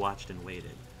Ilisera, who watched and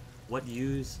waited. What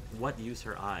use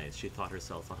her eyes? She thought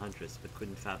herself a huntress, but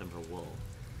couldn't fathom her wool.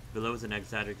 Below is an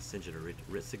exaggerated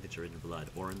signature in blood,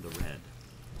 Orin the Red.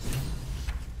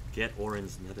 Get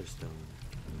Orin's netherstone.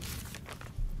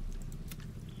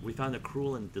 We found a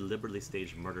cruel and deliberately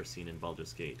staged murder scene in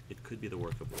Baldur's Gate. It could be the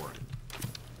work of Orin.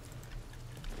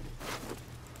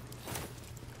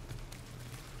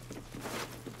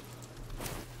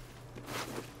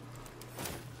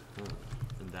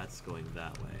 And that's going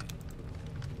that way.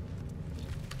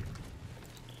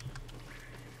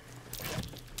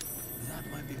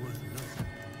 That might be worth a look.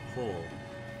 Hole.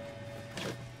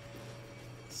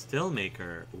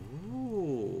 Stillmaker.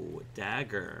 Ooh,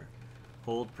 dagger.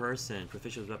 Hold person.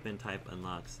 Proficient weapon type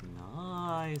unlocks.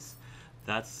 Nice.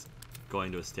 That's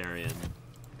going to Asterion.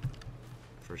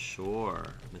 For sure.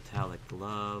 Metallic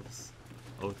gloves.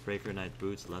 Oathbreaker Knight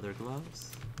boots. Leather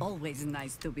gloves. Always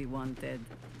nice to be wanted.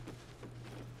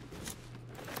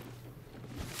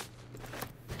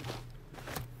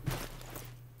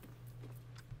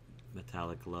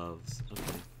 Metallic gloves.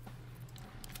 Okay.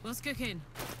 What's cooking?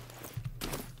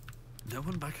 No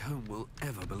one back home will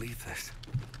ever believe this.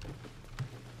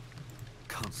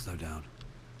 Can't slow down.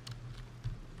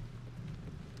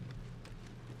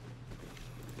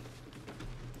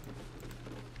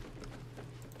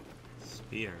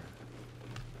 Spear.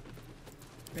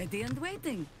 Ready and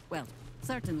waiting. Well,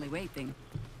 certainly waiting.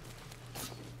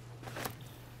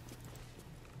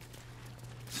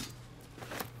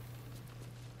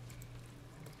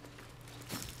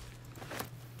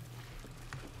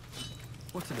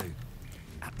 What to do?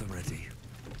 At the ready.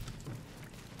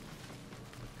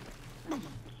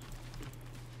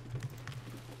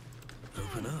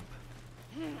 Open up.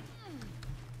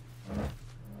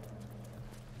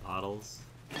 Bottles.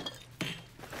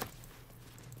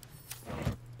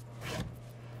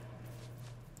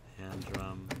 Hand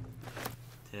drum.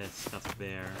 Tis, stuffed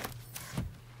bear.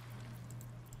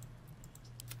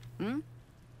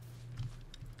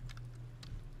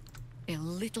 A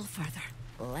little further.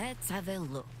 Let's have a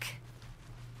look.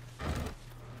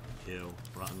 Ew,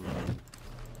 rotten lemon.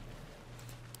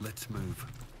 Let's move.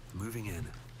 Moving in.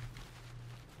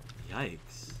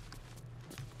 Yikes.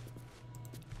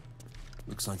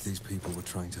 Looks like these people were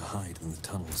trying to hide in the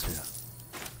tunnels here.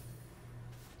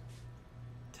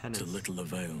 Tenants. To little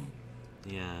avail.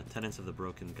 Yeah, Tenants of the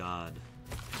Broken God.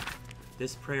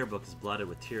 This prayer book is blotted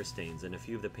with tear stains, and a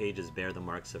few of the pages bear the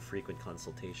marks of frequent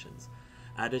consultations.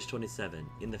 Adage 27.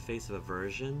 In the face of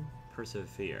aversion,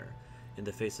 persevere. In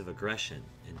the face of aggression,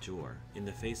 endure. In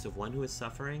the face of one who is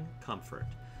suffering, comfort.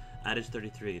 Adage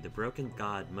 33. The broken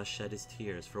God must shed his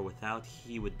tears, for without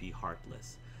he would be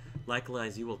heartless.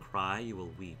 Likewise, you will cry, you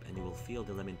will weep, and you will feel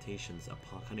the lamentations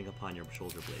cutting upon your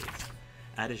shoulder blades.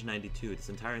 Adage 92. This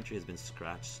entire entry has been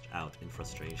scratched out in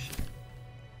frustration.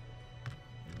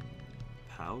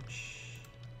 Pouch.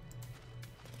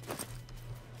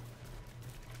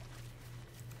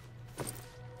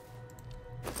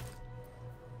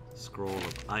 Scroll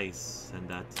of ice. Send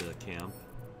that to camp.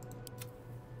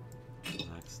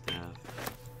 Black staff.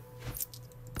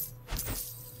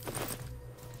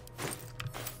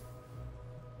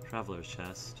 Traveler's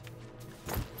chest.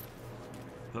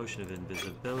 Potion of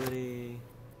invisibility.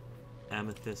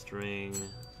 Amethyst ring.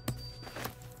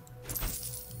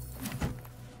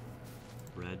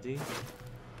 Ready?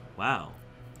 Wow.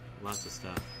 Lots of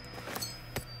stuff.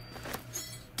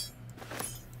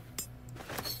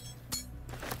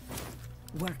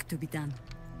 Work to be done.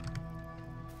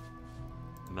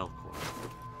 Melkor.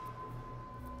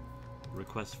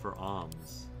 Request for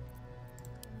alms.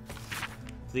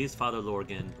 Please, Father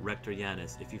Lorgan, Rector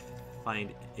Yanis, if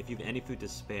you've any food to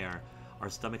spare, Our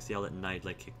stomachs yell at night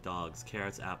like kicked dogs.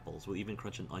 Carrots, apples. We'll even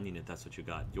crunch an onion if that's what you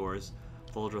got. Yours,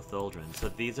 Tholdra Tholdrin. So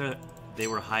these are... They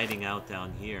were hiding out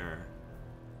down here.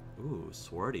 Ooh,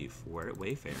 Swarty,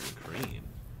 Wayfaring, Cream.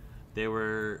 They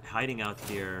were hiding out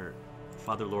here.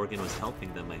 Father Lorgan was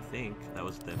helping them, I think. That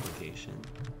was the implication.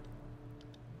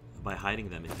 By hiding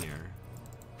them in here.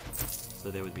 So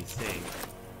they would be safe.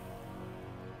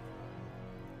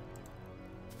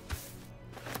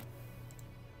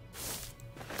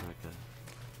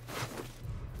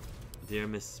 Dear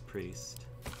Miss Priest,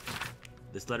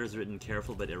 this letter is written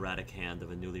careful but erratic hand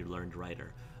of a newly learned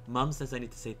writer. Mum says I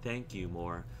need to say thank you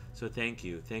more, so thank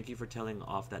you. Thank you for telling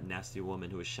off that nasty woman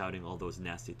who was shouting all those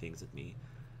nasty things at me.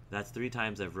 That's 3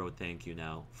 times I've wrote thank you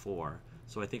now. 4.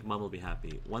 So I think Mum will be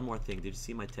happy. One more thing, did you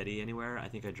see my teddy anywhere? I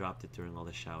think I dropped it during all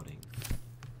the shouting.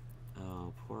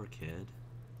 Oh, poor kid.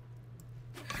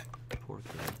 Poor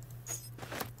kid.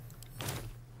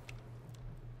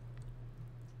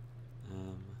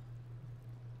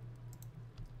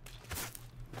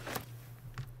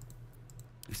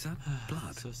 Is that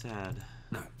blood? So sad.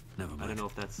 No, never mind. I don't know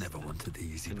if that's never wanted the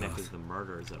easy connected path. to the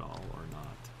murders at all or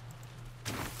not.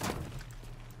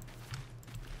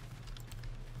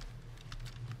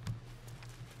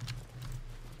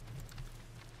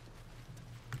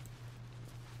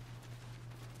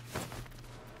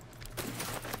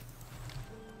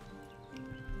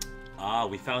 Ah,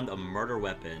 we found a murder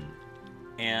weapon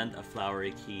and a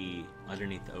flowery key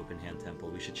underneath the open hand temple.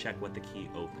 We should check what the key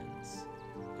opens.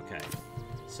 Okay,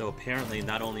 so apparently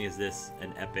not only is this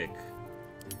an epic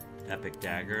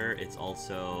dagger, it's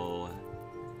also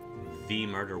the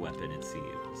murder weapon, it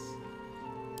seems.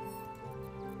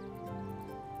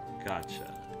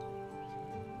 Gotcha.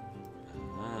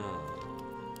 Oh.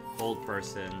 Old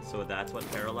person, so that's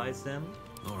what paralyzed him?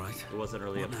 Alright. It wasn't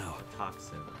really a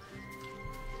toxin.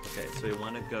 Okay, so we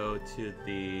want to go to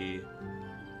the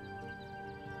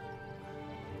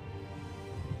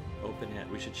open hand.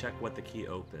 We should check what the key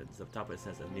opens. Up top it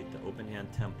says underneath the open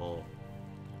hand temple.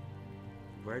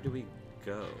 Where do we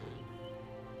go?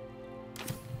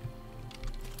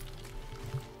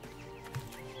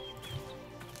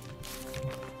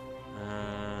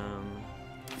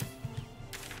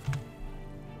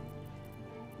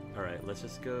 Alright, let's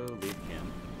just go leave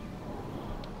camp.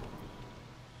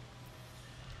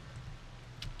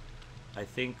 I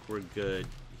think we're good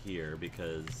here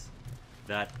because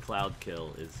that cloud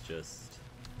kill is just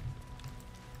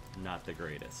not the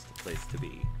greatest place to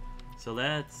be. So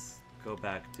let's go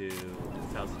back to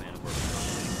 2000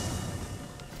 anniversary.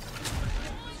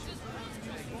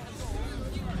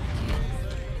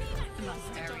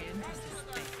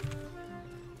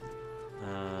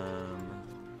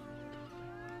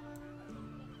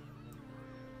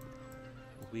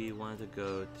 We want to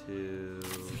go to...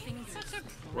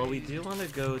 Well, we do want to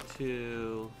go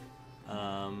to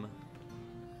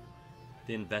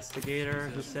the investigator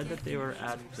who said that they were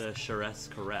at the Saress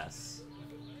Caress.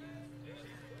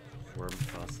 Worm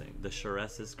Crossing. The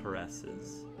Saress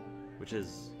Caresses. Which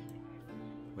is...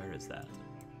 Where is that?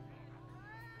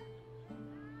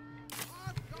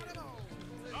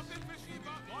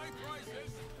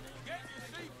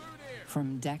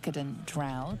 From decadent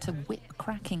drow to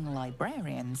whip-cracking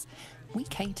librarians, we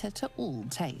cater to all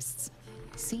tastes.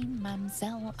 See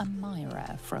Mamselle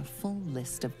Amira for a full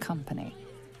list of company.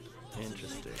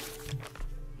 Interesting.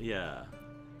 Yeah.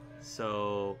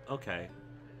 So, okay.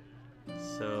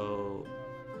 So,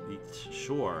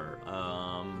 sure.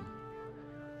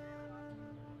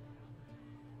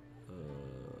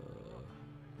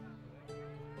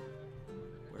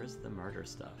 Where's the murder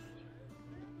stuff?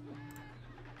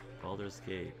 Baldur's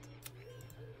Gate.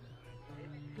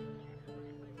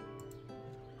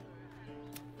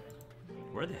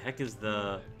 Where the heck is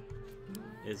the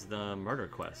murder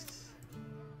quests?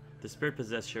 The spirit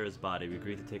possessed Shira's body. We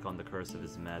agreed to take on the curse of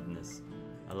his madness,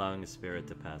 allowing his spirit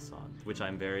to pass on. Which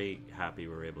I'm very happy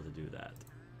we're able to do that.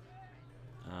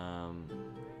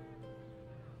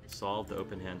 Solve the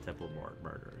open hand temple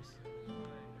murders.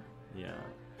 Yeah.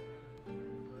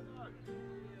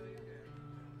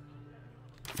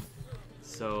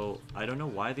 So, I don't know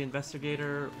why the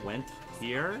investigator went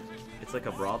here. It's like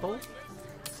a brothel.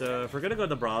 So, if we're gonna go to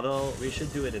the brothel, we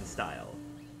should do it in style.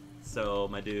 So,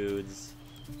 my dudes,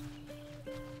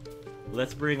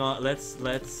 let's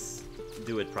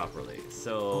do it properly.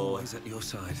 So, always at your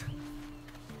side.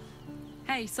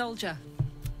 Hey, soldier.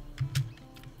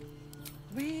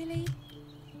 Really?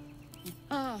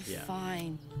 Oh, yeah.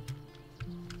 Fine.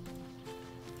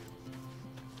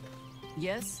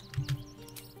 Yes?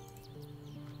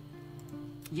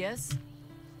 Yes?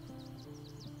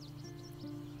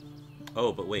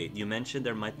 Oh, but wait, you mentioned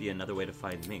there might be another way to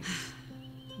find Mink.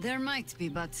 There might be,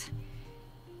 but...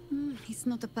 it's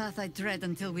not a path I tread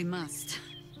until we must.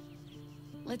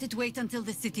 Let it wait until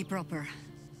the city proper.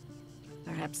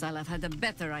 Perhaps I'll have had a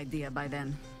better idea by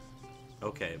then.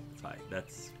 Okay, fine.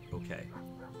 That's okay.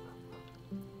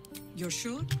 You're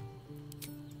sure?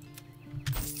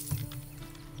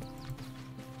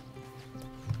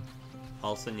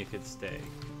 Halsin, you could stay.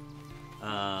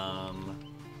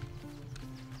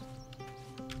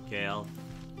 Gale.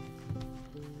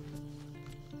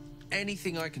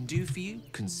 Anything I can do for you,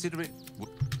 consider it.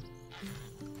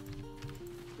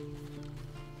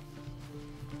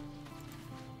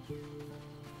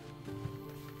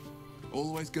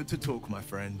 Always good to talk, my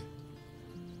friend.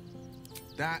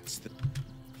 That's the...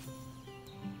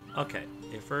 Okay,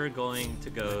 if we're going to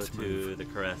go to the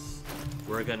Caress,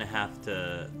 we're gonna have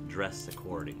to dress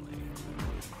accordingly.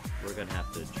 We're gonna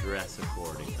have to dress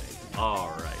accordingly.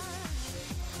 All right,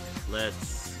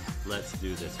 let's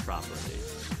do this properly.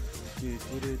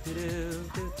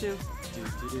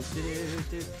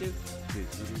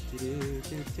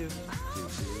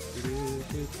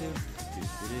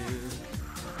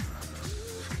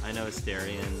 I know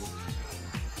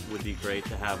Asterion would be great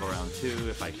to have around 2.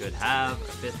 If I could have a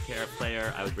 5th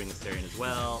player, I would bring Asterion as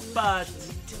well. But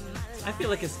I feel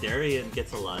like Asterion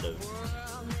gets a lot of...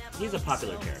 He's a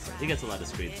popular character. He gets a lot of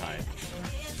screen time.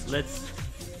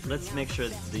 Let's make sure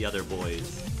the other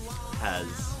boys has...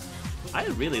 I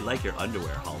really like your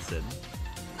underwear, Halsin.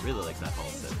 Really like that,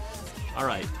 Halsin.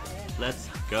 Alright, let's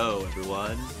go,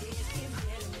 everyone.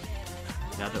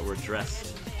 Now that we're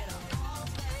dressed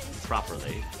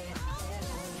properly.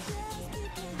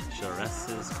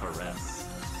 Saress Caress.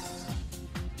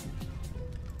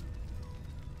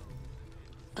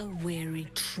 A weary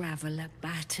traveler,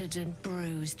 battered and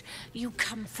bruised, you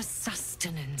come for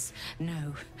sustenance,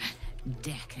 no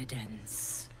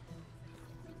decadence.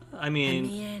 I mean...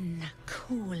 And the inn,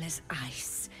 cool as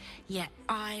ice, yet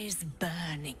eyes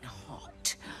burning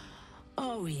hot.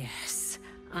 Oh yes,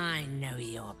 I know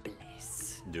your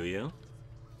bliss. Do you?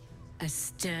 A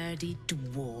sturdy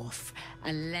dwarf,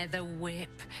 a leather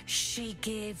whip, she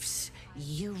gives,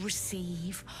 you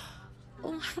receive.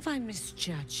 Or have I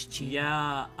misjudged you?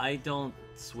 Yeah, I don't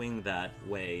swing that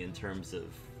way in terms of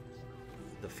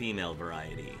the female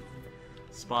variety.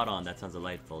 Spot on, that sounds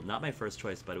delightful. Not my first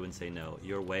choice, but I wouldn't say no.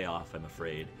 You're way off, I'm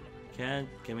afraid. Can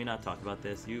we not talk about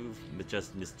this? You've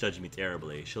just misjudged me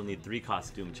terribly. She'll need 3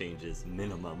 costume changes,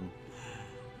 minimum.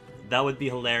 That would be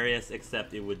hilarious,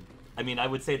 except it would... I mean, I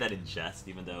would say that in jest,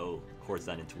 even though Court's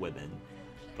not into women.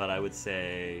 But I would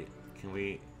say, can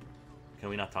we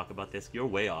not talk about this? You're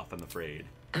way off, I'm afraid.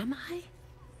 Am I?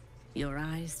 Your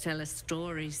eyes tell a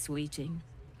story, sweeting.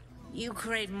 You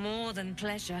crave more than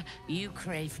pleasure, you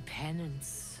crave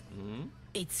penance. Mm-hmm.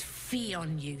 It's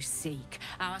Fionn you seek,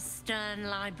 our stern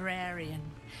librarian.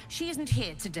 She isn't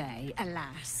here today,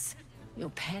 alas. Your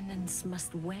penance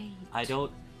must wait. I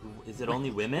don't... Is it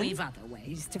only women? We've other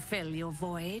ways to fill your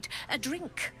void. A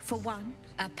drink for one,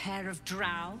 a pair of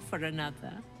drow for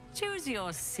another. Choose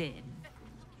your sin.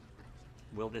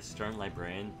 Will this stern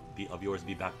librarian of yours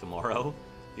be back tomorrow?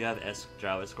 You have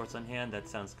drow escorts on hand? That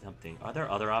sounds tempting. Are there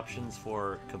other options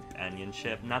for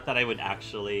companionship? Not that I would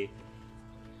actually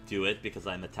do it because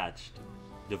I'm attached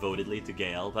devotedly to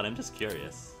Gale, but I'm just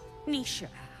curious. Nisha,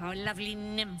 our lovely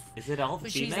nymph. Is it all the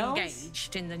She's females?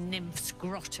 engaged in the nymph's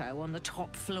grotto on the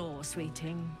top floor,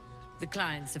 sweeting. The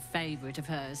client's a favorite of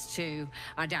hers, too.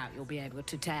 I doubt you'll be able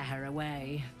to tear her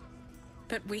away.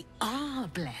 But we are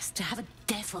blessed to have a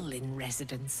devil in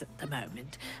residence at the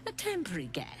moment. A temporary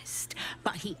guest.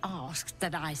 But he asked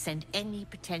that I send any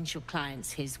potential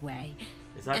clients his way.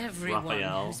 Is that Everyone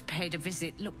Raphael? who's paid a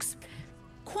visit looks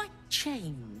quite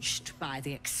changed by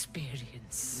the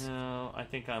experience. No, I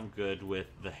think I'm good with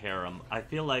the harem. I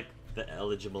feel like the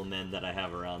eligible men that I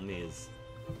have around me is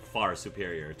far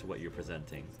superior to what you're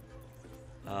presenting.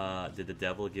 Did the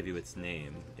devil give you its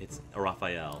name? It's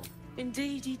Raphael.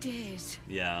 Indeed he did.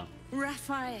 Yeah.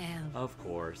 Raphael. Of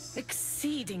course.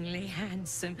 Exceedingly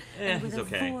handsome, and with he's a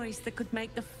okay. voice that could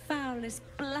make the foulest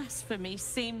blasphemy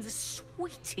seem the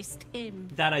sweetest hymn.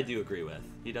 That I do agree with.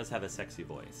 He does have a sexy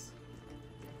voice.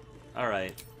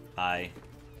 Alright, bye.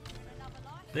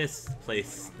 This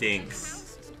place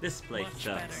stinks. This place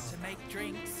sucks. To make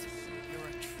drinks. You're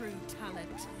a true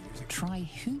talent. Try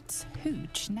Hoot's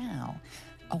Hooch now.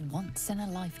 A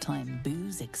once-in-a-lifetime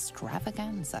booze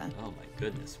extravaganza. Oh my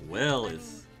goodness, Will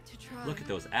is... Look at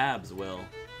those abs, Will.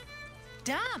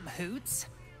 Damn, Hoots.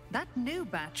 That new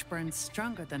batch burns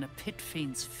stronger than a pit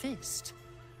fiend's fist.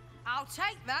 I'll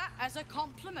take that as a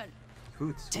compliment.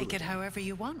 Hoots. Take it however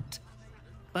you want.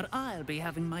 But I'll be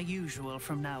having my usual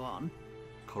from now on.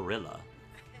 Corilla.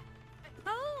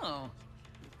 Oh.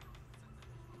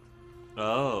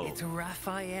 Oh. It's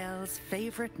Raphael's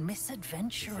favorite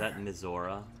misadventurer. Is that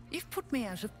Mizora? You've put me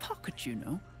out of pocket, you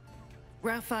know.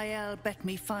 Raphael bet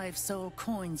me 5 soul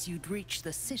coins you'd reach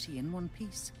the city in one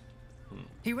piece.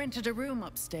 He rented a room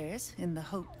upstairs in the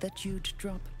hope that you'd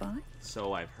drop by.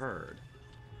 So I've heard.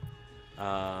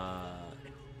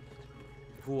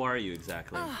 Who are you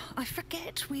exactly? I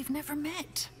forget we've never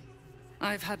met.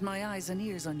 I've had my eyes and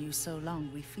ears on you so long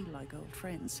we feel like old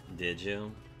friends. Did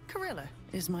you? Carilla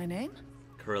is my name.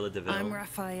 Carilla DeVille. I'm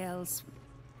Raphael's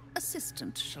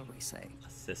assistant, shall we say.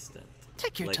 Assistant.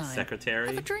 Take your like time. Secretary?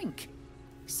 Have a drink.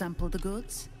 Sample the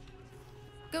goods.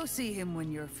 Go see him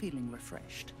when you're feeling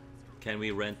refreshed. Can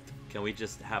we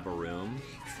just have a room?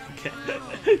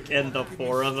 Can the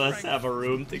 4 of us have a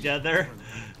room together?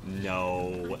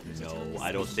 No,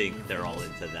 I don't think they're all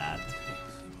into that.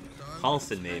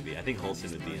 Halson maybe. I think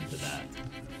Halson would be into that.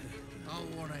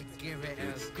 I want to give it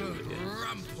a good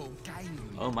rumple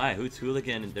game. Oh my, Hoots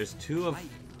Hooligan. There's two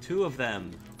of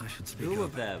them. I should speak Two up.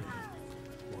 of them.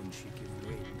 One she can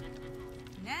win.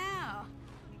 Now,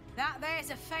 that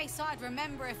there's a face I'd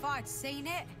remember if I'd seen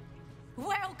it.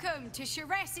 Welcome to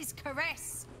Saress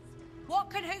Caress. What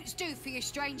can Hoots do for you,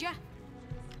 stranger?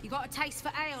 You got a taste for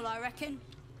ale, I reckon?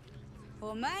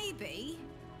 Or maybe...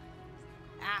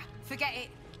 Ah, forget it.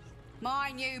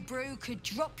 My new brew could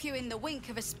drop you in the wink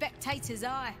of a spectator's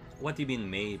eye. What do you mean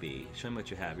maybe? Show me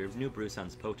what you have. Your new brew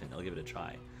sounds potent. I'll give it a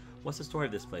try. What's the story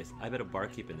of this place? I bet a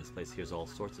barkeep in this place hears all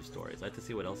sorts of stories. I'd like to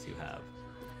see what else you have.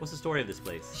 What's the story of this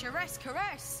place? Saress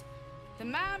Caress, the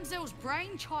mamsel's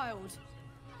brainchild.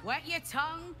 Wet your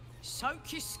tongue,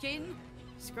 soak your skin,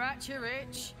 scratch your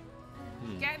itch.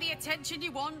 Get the attention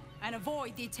you want and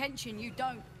avoid the attention you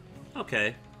don't.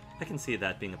 Okay, I can see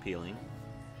that being appealing.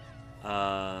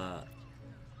 I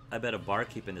bet a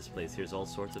barkeep in this place hears all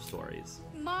sorts of stories.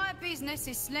 My business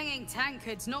is slinging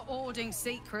tankards, not hoarding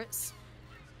secrets.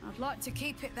 I'd like to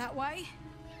keep it that way.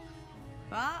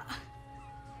 But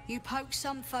you poke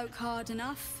some folk hard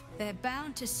enough, they're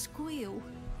bound to squeal.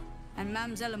 And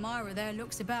Mamselle Amira there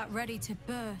looks about ready to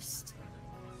burst.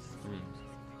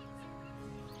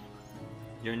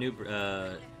 Your new,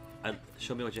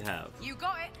 show me what you have. You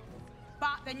got it,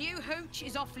 but the new hooch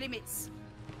is off limits.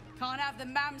 Can't have the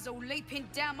mamsel leaping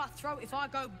down my throat if I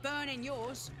go burning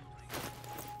yours.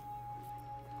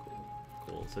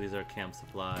 Cool. So these are camp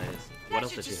supplies. What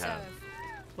else does she have?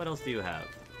 What else do you have?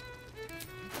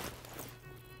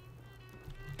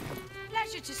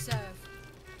 Pleasure to serve.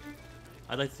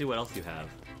 I'd like to see what else you have.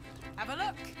 Have a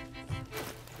look.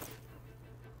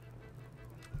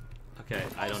 Okay,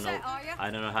 I don't know. set, are ya?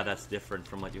 I don't know how that's different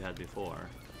from what you had before.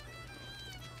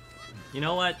 You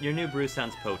know what? Your new brew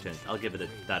sounds potent. I'll give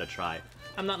that a try.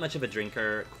 I'm not much of a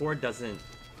drinker. Cord is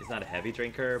not a heavy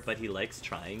drinker, but he likes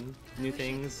trying new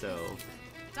things, so...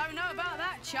 Don't know about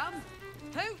that, chum.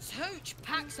 Hoots Hooch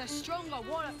packs a stronger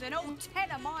wallop than all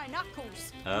 10 of my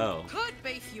knuckles. Oh. Could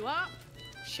beef you up,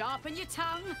 sharpen your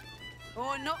tongue,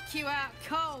 or knock you out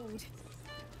cold.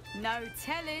 No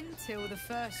telling till the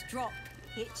first drop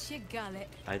hits your gullet.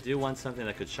 I do want something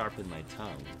that could sharpen my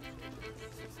tongue.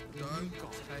 Don't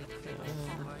take it.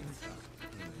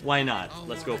 Why not?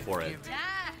 Let's go for it.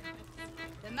 Ah,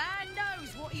 the man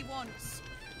knows what he wants.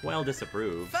 Well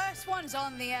disapproved. First one's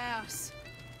on the house.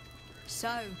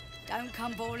 So, don't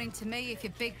come bawling to me if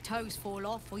your big toes fall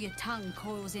off or your tongue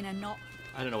coils in a knot.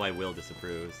 I don't know why Will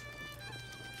disapproves.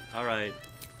 Alright.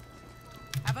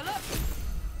 Have a look.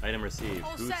 Item received.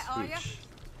 All Hoots set, are ya? Hooch.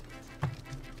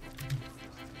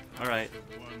 Alright.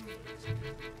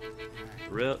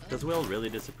 Does Will really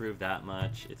disapprove that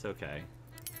much? It's okay.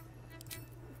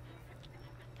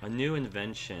 A new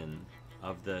invention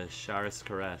of the Saress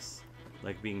Caress,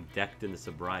 like being decked into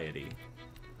sobriety.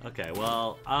 Okay,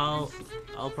 well, I'll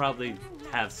probably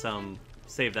have some,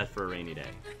 save that for a rainy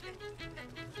day.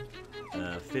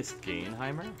 Fist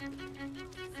Gainheimer?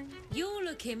 You're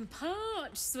looking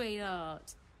parched,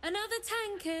 sweetheart. Another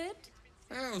tankard?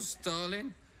 Else,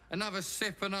 darling. Another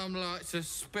sip and I'm like to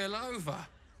spill over.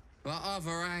 But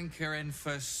other hankering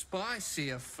for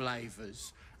spicier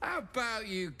flavours. How about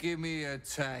you give me a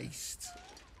taste?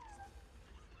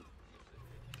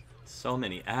 So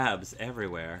many abs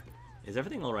everywhere. Is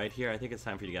everything alright here? I think it's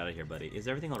time for you to get out of here, buddy. Is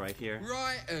everything alright here?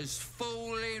 Right as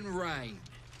falling rain.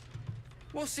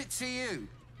 What's it to you,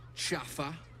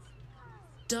 chuffer?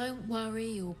 Don't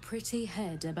worry your pretty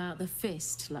head about the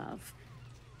fist, love.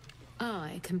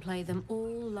 I can play them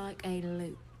all like a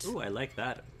lute. Ooh, I like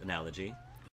that analogy.